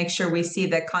just make sure we see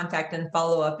the contact and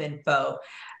follow-up info,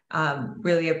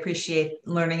 really appreciate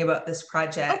learning about this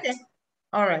project. Okay.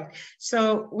 All right.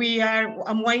 So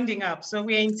I'm winding up. So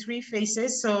we are in 3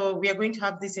 phases. So we are going to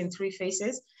have this in 3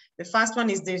 phases. The first one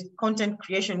is the content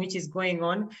creation, which is going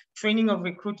on, training of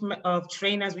recruitment of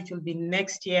trainers, which will be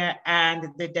next year, and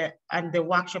the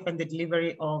workshop and the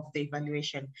delivery of the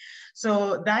evaluation.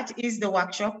 So that is the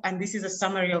workshop, and this is a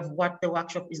summary of what the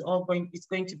workshop is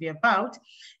going to be about.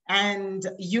 And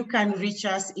you can reach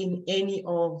us in any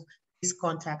of these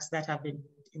contacts that have been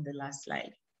in the last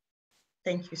slide.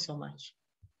 Thank you so much.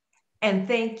 And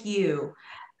thank you.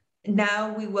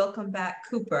 Now we welcome back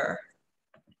Cooper.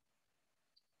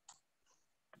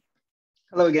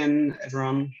 Hello again,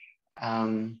 everyone.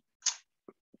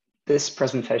 This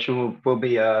presentation will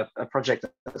be a project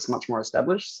that's much more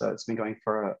established. So it's been going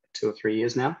for 2 or 3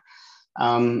 years now.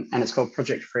 And it's called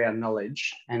Project Free Our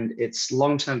Knowledge. And its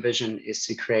long-term vision is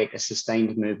to create a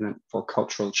sustained movement for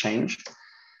cultural change.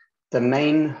 The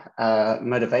main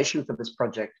motivation for this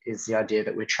project is the idea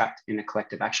that we're trapped in a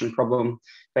collective action problem.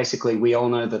 Basically, we all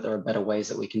know that there are better ways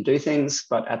that we can do things,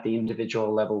 but at the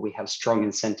individual level, we have strong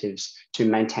incentives to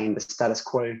maintain the status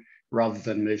quo rather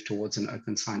than move towards an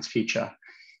open science future.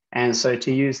 And so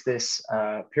to use this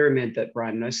pyramid that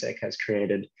Brian Nosek has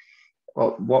created,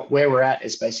 well, where we're at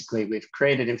is basically we've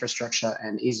created infrastructure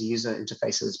and easy user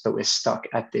interfaces, but we're stuck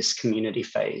at this community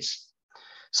phase.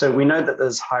 So we know that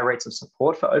there's high rates of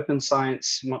support for open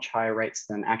science, much higher rates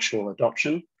than actual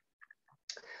adoption.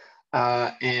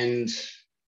 The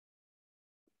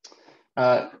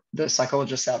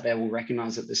psychologists out there will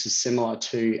recognize that this is similar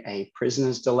to a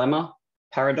prisoner's dilemma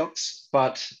paradox,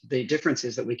 but the difference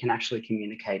is that we can actually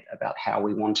communicate about how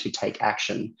we want to take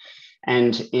action.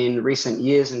 And in recent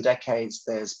years and decades,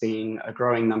 there's been a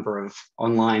growing number of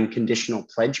online conditional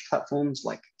pledge platforms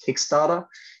like Kickstarter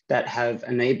that have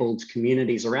enabled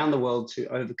communities around the world to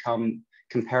overcome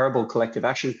comparable collective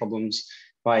action problems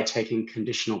by taking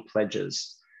conditional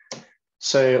pledges.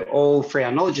 So all Free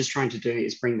Our Knowledge is trying to do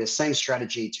is bring this same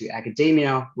strategy to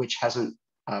academia, which hasn't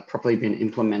properly been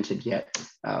implemented yet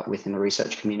within the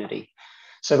research community.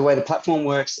 So the way the platform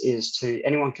works is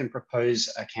anyone can propose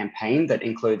a campaign that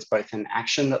includes both an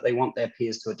action that they want their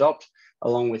peers to adopt,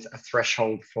 along with a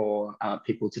threshold for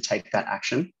people to take that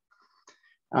action.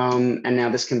 And now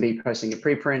this can be posting a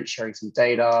preprint, sharing some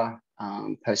data,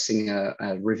 posting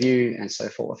a review, and so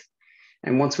forth.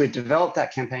 And once we've developed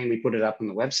that campaign, we put it up on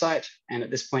the website. And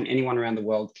at this point, anyone around the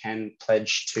world can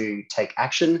pledge to take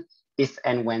action if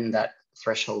and when that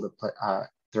threshold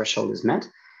is met.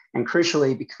 And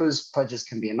crucially, because pledges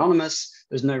can be anonymous,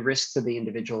 there's no risk to the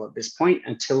individual at this point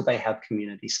until they have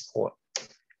community support.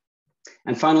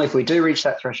 And finally, if we do reach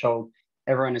that threshold,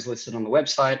 everyone is listed on the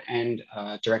website and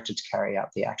directed to carry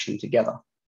out the action together.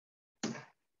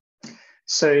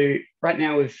 So right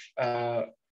now we've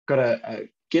got a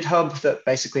GitHub that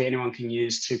basically anyone can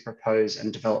use to propose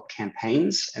and develop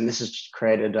campaigns. And this is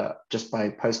created just by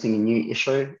posting a new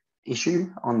issue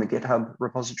on the GitHub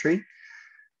repository.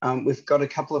 We've got a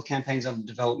couple of campaigns under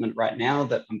development right now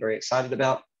that I'm very excited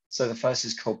about. So the first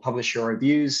is called Publish Your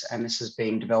Reviews, and this is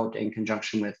being developed in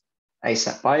conjunction with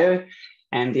ASAP Bio.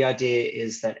 And the idea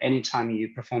is that anytime you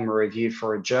perform a review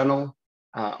for a journal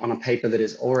on a paper that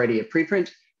is already a preprint,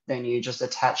 then you just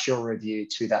attach your review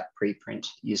to that preprint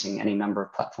using any number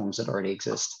of platforms that already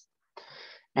exist.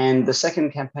 And the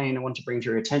second campaign I want to bring to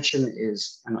your attention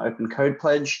is an open code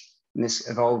pledge. And this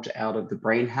evolved out of the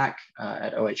brain hack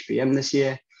at OHBM this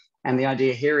year. And the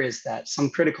idea here is that some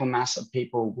critical mass of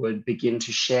people would begin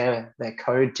to share their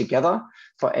code together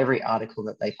for every article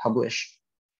that they publish.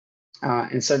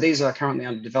 And so these are currently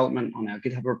under development on our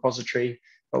GitHub repository,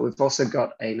 but we've also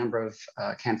got a number of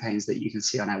campaigns that you can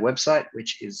see on our website,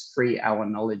 which is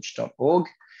freeourknowledge.org.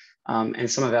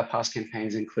 And some of our past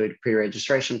campaigns include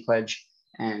pre-registration pledge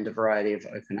and a variety of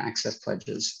open access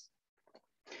pledges.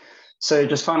 So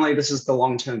just finally, this is the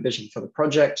long-term vision for the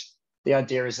project. The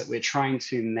idea is that we're trying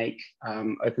to make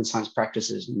open science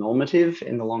practices normative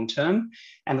in the long term.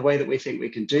 And the way that we think we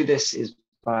can do this is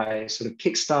by sort of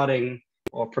kickstarting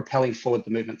or propelling forward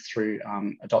the movement through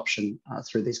adoption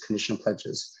through these conditional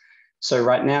pledges. So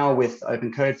right now with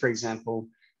open code, for example,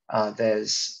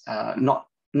 there's not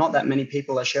that many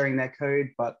people are sharing their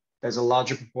code, but there's a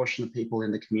larger proportion of people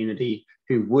in the community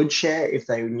who would share if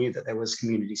they knew that there was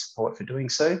community support for doing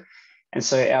so. And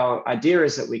so our idea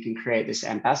is that we can create this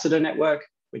ambassador network,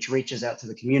 which reaches out to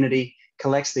the community,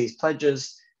 collects these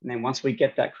pledges, and then once we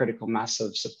get that critical mass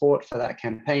of support for that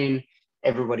campaign,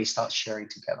 everybody starts sharing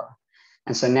together.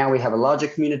 And so now we have a larger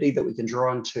community that we can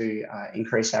draw on to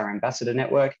increase our ambassador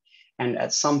network. And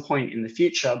at some point in the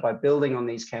future, by building on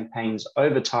these campaigns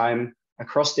over time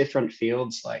across different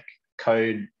fields like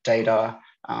code, data,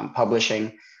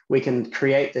 publishing, we can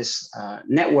create this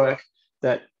network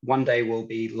that one day will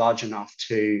be large enough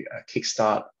to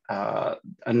kickstart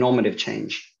a normative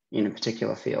change in a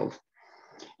particular field.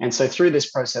 And so through this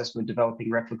process, we're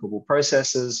developing replicable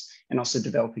processes and also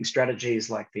developing strategies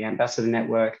like the ambassador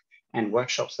network and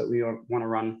workshops that we want to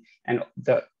run. And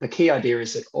the key idea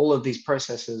is that all of these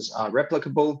processes are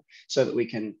replicable so that we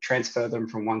can transfer them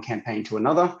from one campaign to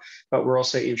another. But we're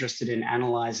also interested in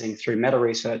analyzing through meta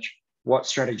research what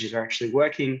strategies are actually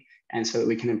working, and so that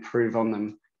we can improve on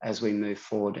them as we move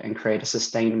forward and create a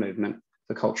sustained movement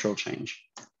for cultural change.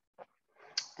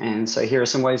 And so here are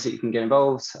some ways that you can get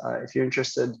involved. If you're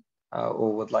interested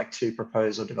or would like to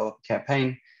propose or develop a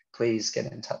campaign, please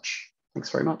get in touch. Thanks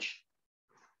very much.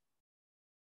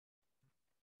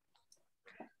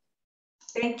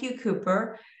 Thank you,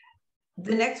 Cooper.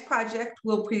 The next project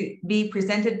will be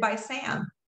presented by Sam.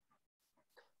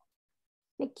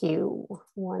 Thank you.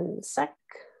 One sec.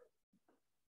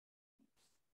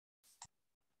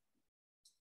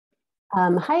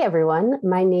 Hi, everyone.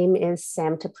 My name is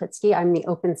Sam Teplitsky. I'm the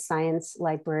Open Science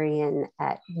Librarian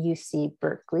at UC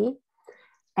Berkeley.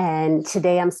 And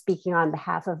today I'm speaking on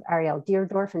behalf of Ariel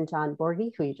Deerdorf and John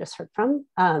Borghi, who you just heard from.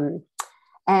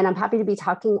 And I'm happy to be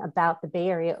talking about the Bay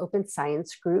Area Open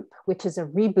Science Group, which is a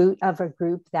reboot of a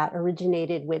group that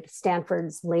originated with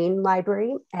Stanford's Lane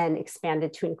Library and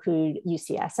expanded to include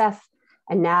UCSF.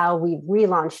 And now we've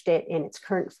relaunched it in its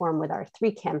current form with our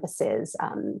 3 campuses,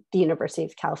 the University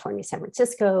of California, San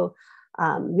Francisco,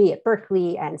 me at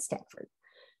Berkeley, and Stanford.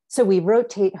 So we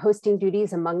rotate hosting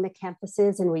duties among the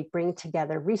campuses, and we bring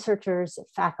together researchers,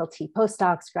 faculty,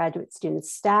 postdocs, graduate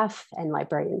students, staff, and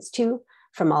librarians too,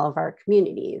 from all of our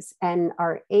communities. And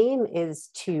our aim is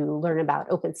to learn about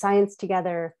open science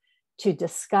together, to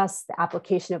discuss the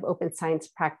application of open science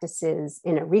practices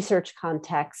in a research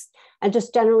context, and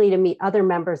just generally to meet other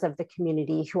members of the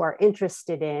community who are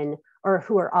interested in or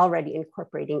who are already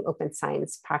incorporating open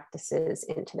science practices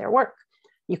into their work.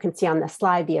 You can see on the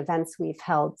slide the events we've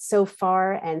held so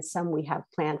far and some we have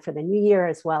planned for the new year,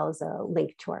 as well as a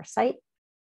link to our site.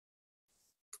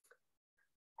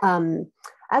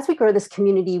 As we grow this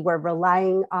community, we're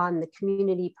relying on the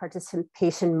community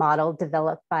participation model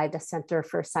developed by the Center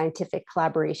for Scientific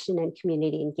Collaboration and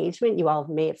Community Engagement. You all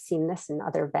may have seen this in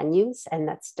other venues, and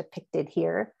that's depicted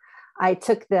here. I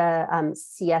took the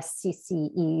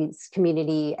CSCCE's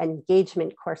community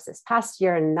engagement course this past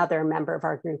year, and another member of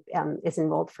our group is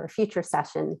enrolled for a future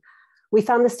session. We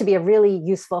found this to be a really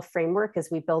useful framework as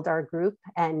we build our group.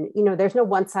 And there's no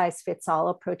one-size-fits-all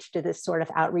approach to this sort of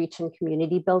outreach and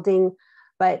community building.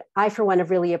 But I, for one, have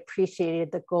really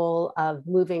appreciated the goal of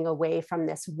moving away from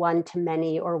this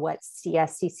one-to-many, or what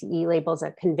CSCCE labels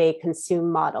a convey-consume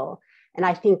model. And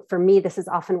I think for me, this is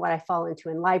often what I fall into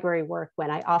in library work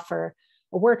when I offer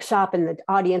a workshop and the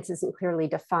audience isn't clearly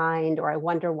defined, or I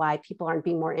wonder why people aren't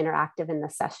being more interactive in the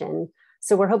session.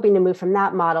 So we're hoping to move from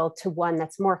that model to one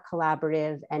that's more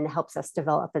collaborative and helps us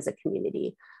develop as a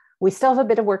community. We still have a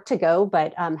bit of work to go,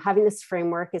 but having this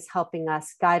framework is helping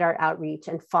us guide our outreach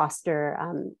and foster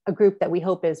a group that we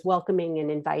hope is welcoming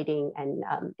and inviting and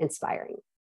inspiring.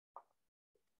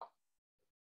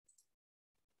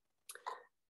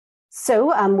 So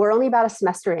we're only about a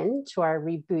semester into our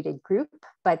rebooted group,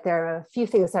 but there are a few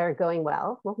things that are going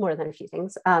well more than a few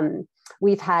things.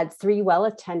 We've had 3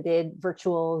 well-attended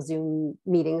virtual Zoom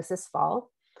meetings this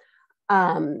fall.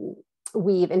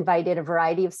 We've invited a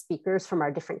variety of speakers from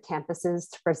our different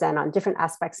campuses to present on different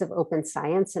aspects of open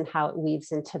science and how it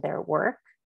weaves into their work.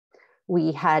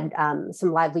 We had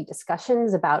some lively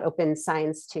discussions about open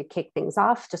science to kick things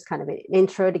off, just kind of an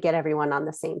intro to get everyone on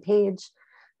the same page.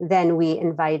 Then we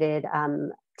invited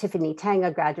Tiffany Tang,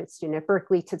 a graduate student at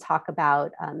Berkeley, to talk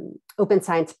about open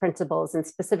science principles and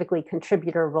specifically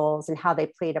contributor roles and how they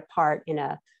played a part in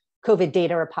a COVID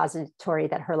data repository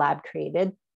that her lab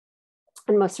created.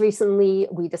 And most recently,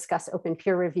 we discussed open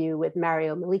peer review with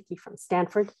Mario Maliki from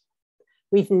Stanford.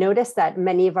 We've noticed that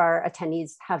many of our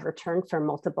attendees have returned for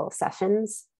multiple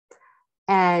sessions.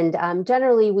 And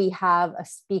generally, we have a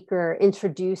speaker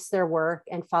introduce their work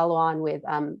and follow on with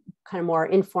kind of more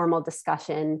informal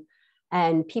discussion.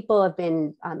 And people have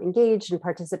been engaged and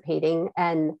participating.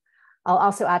 And I'll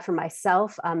also add for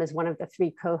myself, as one of the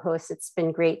 3 co-hosts, it's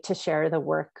been great to share the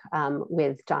work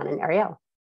with John and Ariel.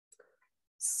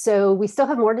 So we still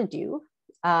have more to do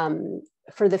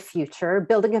for the future.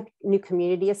 Building a new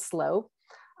community is slow.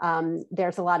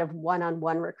 There's a lot of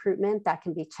one-on-one recruitment that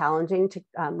can be challenging to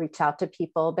reach out to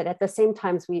people, but at the same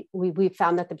time, we've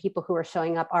found that the people who are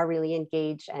showing up are really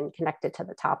engaged and connected to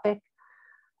the topic.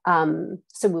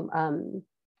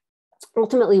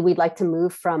 Ultimately, we'd like to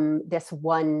move from this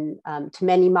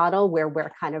one-to-many model where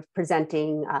we're kind of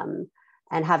presenting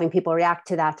and having people react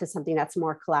to that to something that's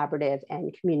more collaborative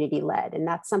and community-led. And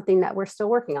that's something that we're still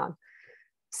working on.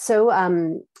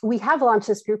 So we have launched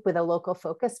this group with a local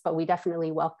focus, but we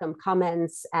definitely welcome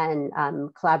comments and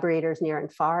collaborators near and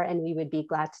far, and we would be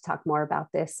glad to talk more about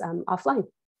this offline.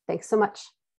 Thanks so much.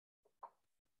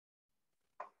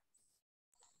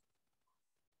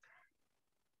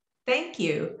 Thank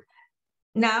you.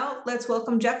 Now let's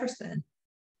welcome Jefferson.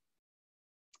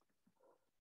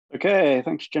 Okay,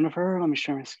 thanks, Jennifer. Let me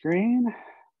share my screen.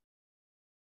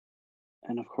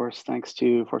 And of course, thanks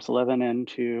to FORCE11 and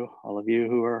to all of you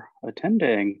who are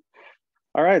attending.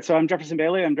 All right, so I'm Jefferson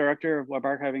Bailey. I'm Director of Web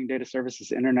Archiving Data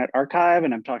Services Internet Archive,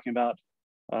 and I'm talking about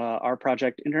our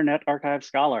project, Internet Archive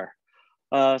Scholar.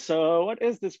 So what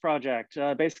is this project?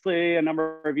 Basically, a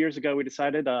number of years ago, we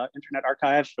decided Internet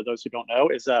Archive, for those who don't know,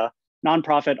 is a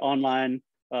nonprofit online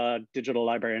digital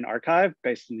library and archive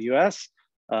based in the US.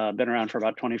 Been around for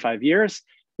about 25 years.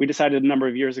 We decided a number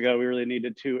of years ago we really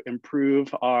needed to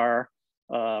improve our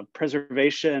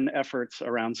preservation efforts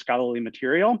around scholarly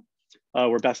material.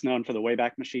 We're best known for the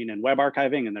Wayback Machine and web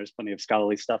archiving, and there's plenty of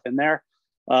scholarly stuff in there.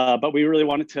 But we really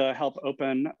wanted to help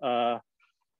open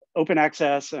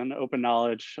access and open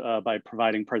knowledge by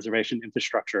providing preservation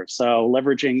infrastructure. So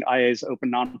leveraging IA's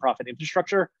open nonprofit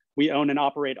infrastructure, we own and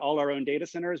operate all our own data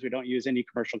centers. We don't use any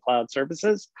commercial cloud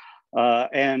services.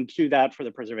 And do that for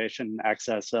the preservation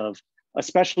access of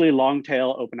especially long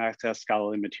tail open access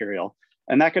scholarly material.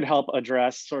 And that could help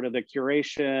address sort of the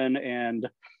curation and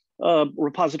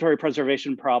repository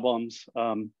preservation problems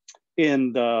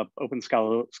in the open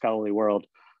scholarly world.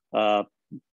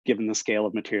 given the scale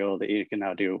of material that you can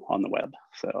now do on the web.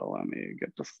 So let me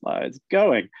get the slides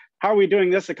going. How are we doing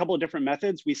this? A couple of different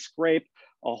methods. We scrape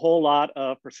a whole lot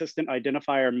of persistent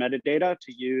identifier metadata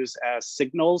to use as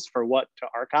signals for what to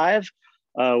archive.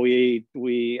 We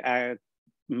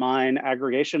mine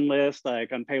aggregation lists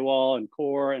like on Paywall and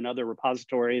Core and other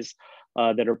repositories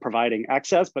that are providing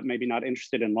access, but maybe not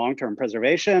interested in long-term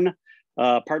preservation.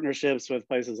 Partnerships with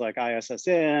places like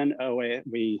ISSN, OA,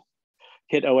 we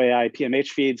hit OAI PMH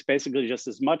feeds, basically just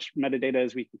as much metadata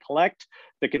as we can collect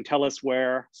that can tell us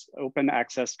where open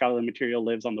access scholarly material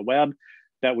lives on the web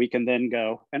that we can then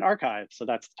go and archive. So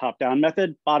that's the top-down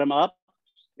method. Bottom up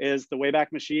is the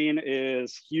Wayback Machine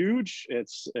is huge.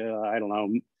 It's, I don't know,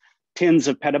 tens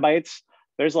of petabytes.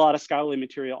 There's a lot of scholarly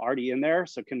material already in there.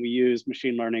 So can we use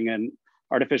machine learning and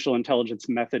artificial intelligence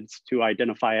methods to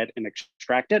identify it and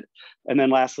extract it? And then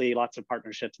lastly, lots of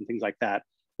partnerships and things like that.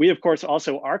 We, of course,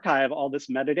 also archive all this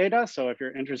metadata. So if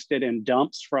you're interested in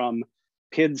dumps from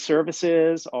PID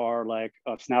services or like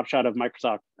a snapshot of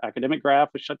Microsoft Academic Graph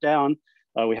was shut down,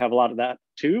 we have a lot of that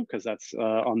too, because that's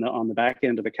on the back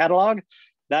end of the catalog.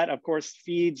 That, of course,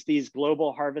 feeds these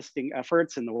global harvesting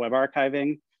efforts and the web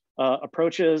archiving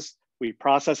approaches. We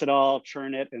process it all,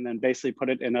 churn it, and then basically put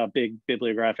it in a big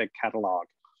bibliographic catalog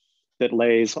that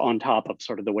lays on top of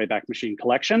sort of the Wayback Machine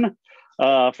collection.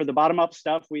 For the bottom-up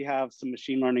stuff, we have some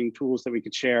machine learning tools that we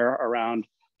could share around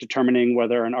determining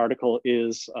whether an article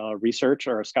is research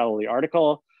or a scholarly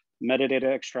article,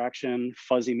 metadata extraction,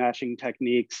 fuzzy matching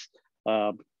techniques,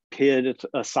 PID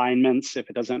assignments if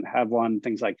it doesn't have one,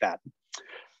 things like that.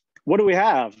 What do we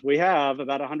have? We have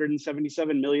about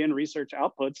 177 million research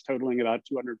outputs totaling about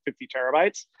 250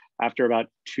 terabytes after about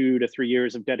 2 to 3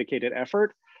 years of dedicated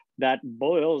effort. That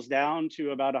boils down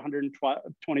to about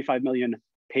 125 million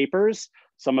papers.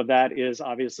 Some of that is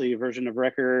obviously version of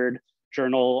record,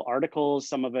 journal articles.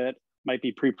 Some of it might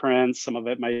be preprints. Some of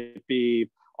it might be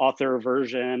author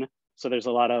version. So there's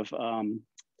a lot of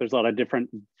different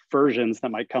versions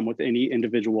that might come with any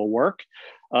individual work,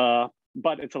 but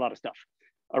it's a lot of stuff.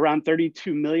 Around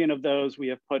 32 million of those we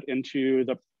have put into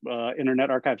the Internet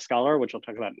Archive Scholar, which I'll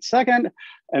talk about in a second.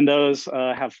 And those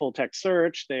have full text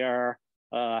search. They are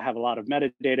have a lot of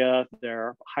metadata.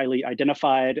 They're highly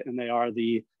identified, and they are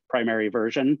the primary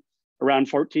version. Around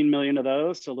 14 million of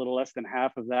those, so a little less than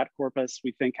half of that corpus,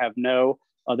 we think have no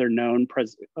other known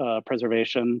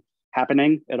preservation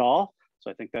happening at all.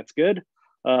 So I think that's good.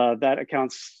 That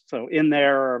accounts, so in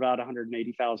there are about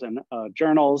 180,000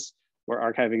 journals. We're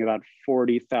archiving about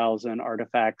 40,000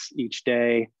 artifacts each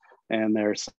day, and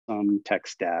there's some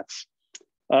text stats.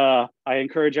 I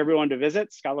encourage everyone to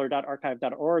visit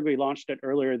scholar.archive.org. We launched it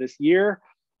earlier this year.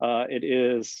 It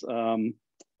is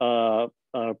a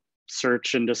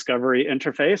search and discovery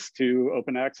interface to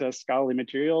open access scholarly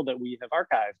material that we have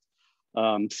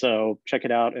archived. So check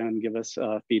it out and give us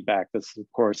feedback. This,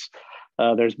 of course,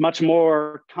 there's much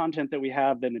more content that we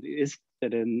have than is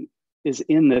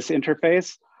in this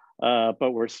interface,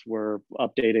 but we're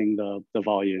updating the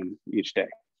volume each day.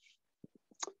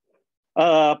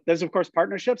 There's, of course,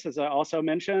 partnerships, as I also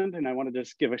mentioned, and I want to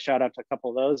just give a shout out to a couple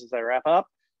of those as I wrap up.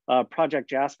 Project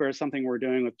Jasper is something we're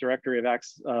doing with Directory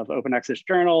of Open Access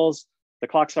Journals, the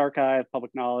Clocks Archive,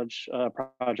 Public Knowledge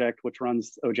Project, which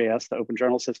runs OJS, the Open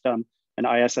Journal System, and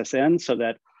ISSN, so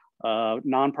that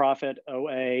nonprofit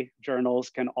OA journals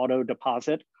can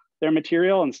auto-deposit their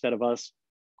material instead of us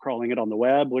crawling it on the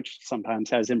web, which sometimes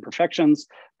has imperfections.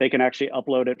 They can actually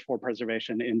upload it for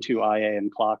preservation into IA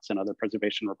and Clocks and other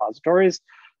preservation repositories.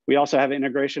 We also have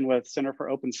integration with Center for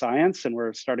Open Science, and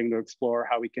we're starting to explore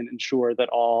how we can ensure that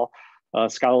all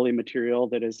scholarly material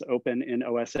that is open in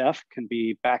OSF can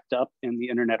be backed up in the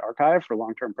Internet Archive for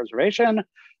long-term preservation.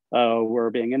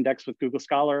 We're being indexed with Google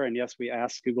Scholar, and yes, we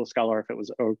asked Google Scholar if it was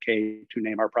okay to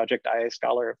name our project IA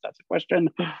Scholar, if that's a question.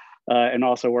 And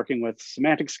also working with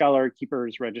Semantic Scholar,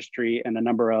 Keepers Registry, and a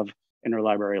number of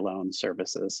interlibrary loan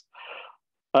services.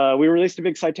 We released a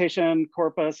big citation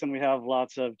corpus, and we have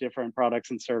lots of different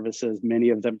products and services, many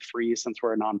of them free since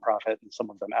we're a nonprofit, and some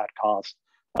of them at cost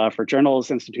for journals,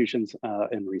 institutions,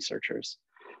 and researchers.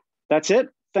 That's it.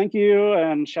 Thank you,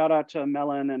 and shout out to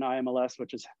Mellon and IMLS,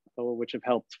 which have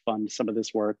helped fund some of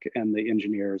this work, and the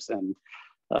engineers and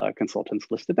consultants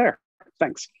listed there.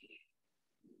 Thanks.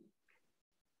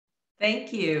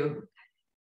 Thank you.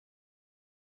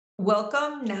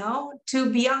 Welcome now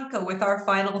to Bianca with our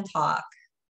final talk.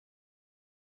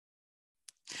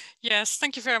 Yes,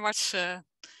 thank you very much,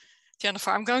 Jennifer.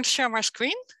 I'm going to share my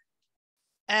screen.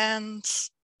 And,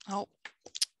 oh,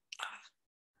 I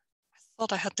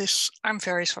thought I had this. I'm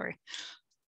very sorry.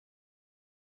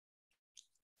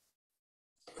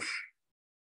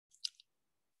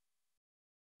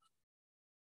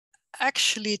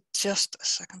 actually, just a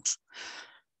second.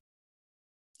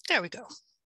 There we go.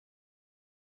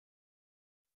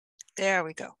 There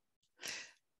we go.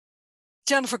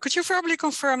 Jennifer, could you verbally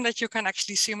confirm that you can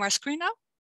actually see my screen now?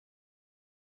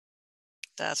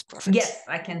 That's perfect. Yes,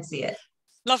 I can see it.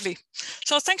 Lovely.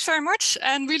 So thanks very much,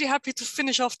 and really happy to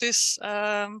finish off this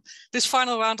this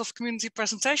final round of community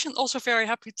presentation. Also very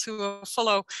happy to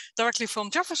follow directly from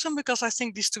Jefferson, because I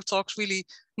think these two talks really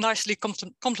nicely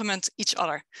complement each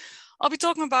other. I'll be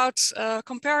talking about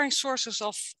comparing sources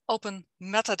of open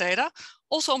metadata,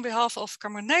 also on behalf of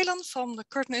Cameron Nayland from the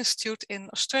Curtin Institute in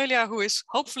Australia, who is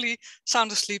hopefully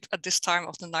sound asleep at this time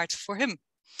of the night for him.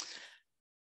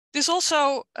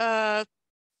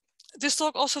 This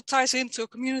talk also ties into a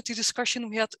community discussion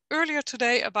we had earlier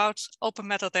today about open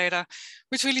metadata,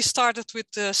 which really started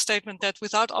with the statement that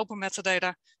without open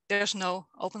metadata, there's no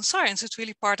open science. It's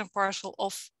really part and parcel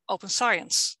of open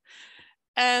science.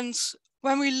 And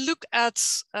when we look at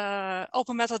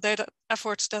open metadata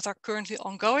efforts that are currently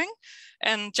ongoing,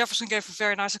 and Jefferson gave a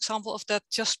very nice example of that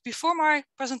just before my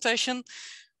presentation,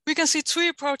 we can see three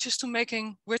approaches to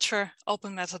making richer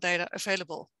open metadata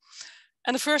available.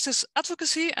 And the first is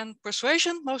advocacy and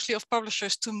persuasion, mostly of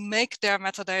publishers, to make their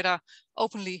metadata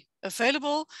openly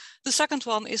available. The second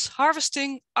one is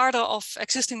harvesting either of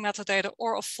existing metadata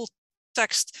or of full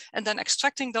text and then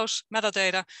extracting those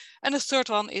metadata. And the third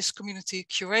one is community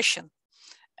curation.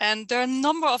 And there are a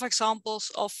number of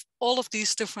examples of all of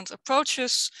these different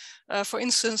approaches. For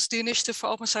instance, the Initiative for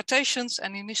Open Citations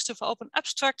and the Initiative for Open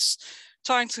Abstracts,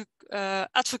 trying to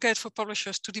advocate for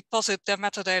publishers to deposit their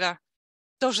metadata,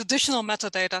 those additional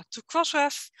metadata, to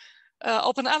Crossref,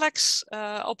 OpenAlex,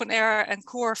 OpenAir, and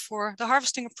Core for the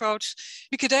harvesting approach,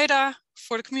 Wikidata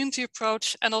for the community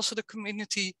approach, and also the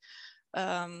community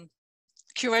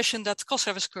curation that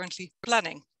Crossref is currently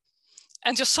planning.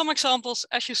 And just some examples,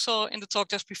 as you saw in the talk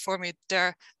just before me, there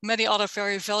are many other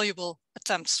very valuable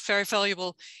attempts, very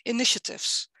valuable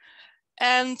initiatives.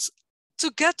 And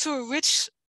to get to a rich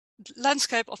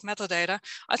landscape of metadata,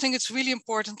 I think it's really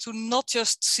important to not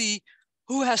just see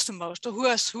who has the most or who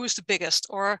is the biggest,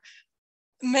 or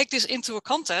make this into a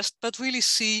contest, but really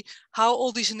see how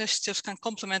all these initiatives can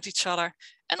complement each other,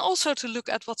 and also to look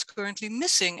at what's currently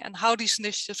missing and how these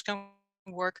initiatives can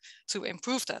work to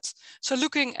improve that. So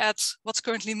looking at what's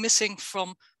currently missing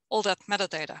from all that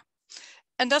metadata.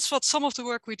 And that's what some of the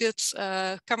work we did,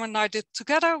 Cameron and I did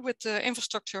together with the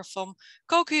infrastructure from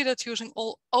Koki, that's using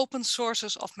all open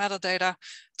sources of metadata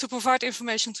to provide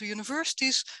information to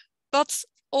universities, but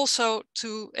also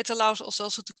it allows us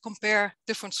also to compare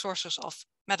different sources of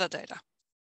metadata.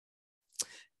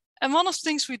 And one of the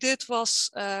things we did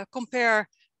was compare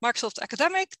Microsoft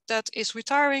Academic, that is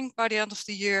retiring by the end of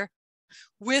the year,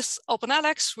 with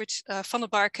OpenAlex, which funded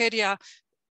by Arcadia,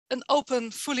 an open,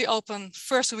 fully open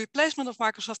first replacement of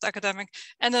Microsoft Academic,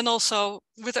 and then also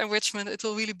with enrichment, it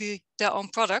will really be their own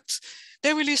product.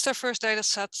 They released their first data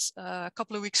sets a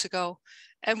couple of weeks ago,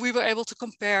 and we were able to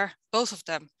compare both of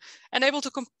them and able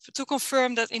to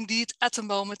confirm that indeed at the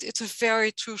moment it's a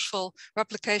very truthful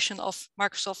replication of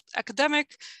Microsoft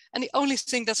Academic, and the only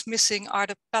thing that's missing are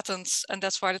the patents, and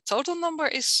that's why the total number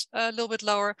is a little bit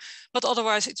lower, but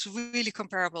otherwise it's really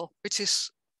comparable, which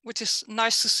is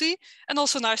nice to see, and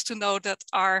also nice to know that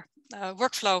our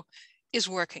workflow is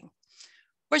working.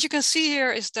 What you can see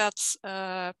here is that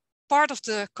part of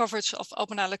the coverage of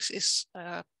OpenAlex is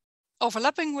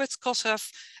overlapping with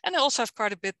Crossref, and I also have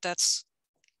quite a bit that's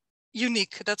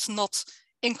unique, that's not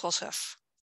in Crossref.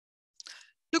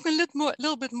 Looking a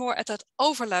little bit more at that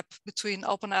overlap between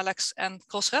OpenAlex and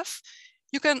Crossref,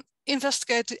 you can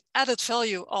investigate the added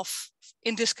value of,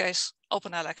 in this case,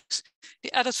 OpenAlex,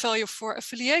 the added value for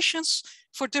affiliations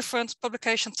for different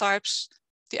publication types,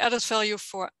 the added value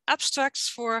for abstracts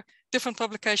for different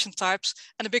publication types,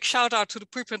 and a big shout out to the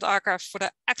preprint archive for the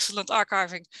excellent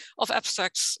archiving of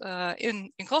abstracts in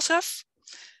Crossref.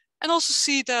 And also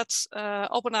see that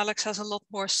OpenAlex has a lot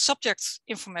more subject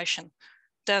information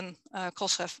than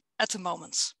Crossref at the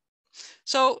moment.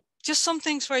 So just some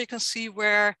things where you can see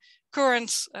where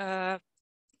current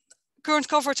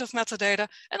coverage of metadata,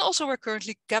 and also where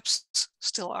currently gaps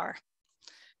still are.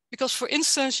 Because for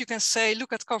instance, you can say,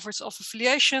 look at coverage of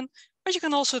affiliation, but you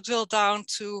can also drill down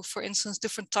to, for instance,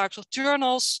 different types of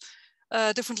journals,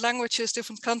 different languages,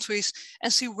 different countries,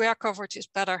 and see where coverage is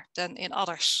better than in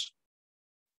others.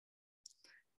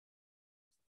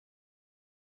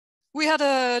 We had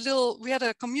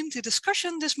a community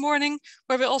discussion this morning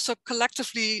where we also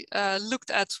collectively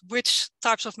looked at which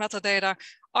types of metadata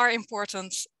are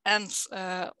important and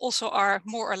also are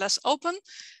more or less open.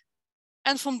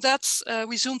 And from that,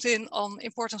 we zoomed in on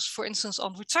importance, for instance,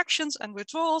 on retractions and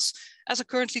withdrawals as a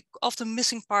currently often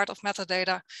missing part of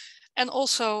metadata. And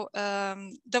also,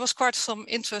 there was quite some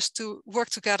interest to work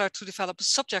together to develop a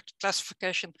subject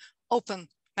classification open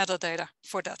metadata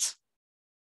for that.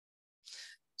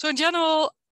 So in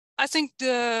general, I think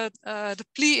the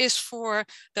plea is for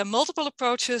there are multiple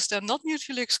approaches, they're not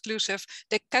mutually exclusive,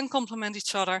 they can complement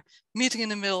each other, meeting in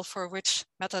the middle for a rich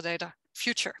metadata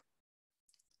future.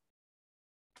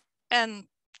 And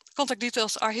contact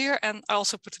details are here, and I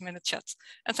also put them in the chat.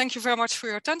 And thank you very much for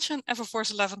your attention, and for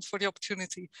FORCE11 for the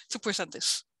opportunity to present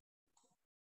this.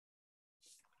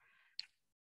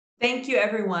 Thank you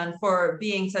everyone for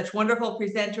being such wonderful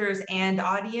presenters and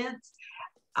audience.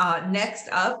 Next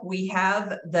up, we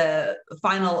have the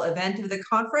final event of the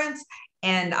conference,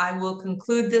 and I will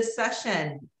conclude this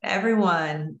session.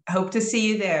 Everyone, hope to see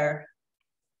you there.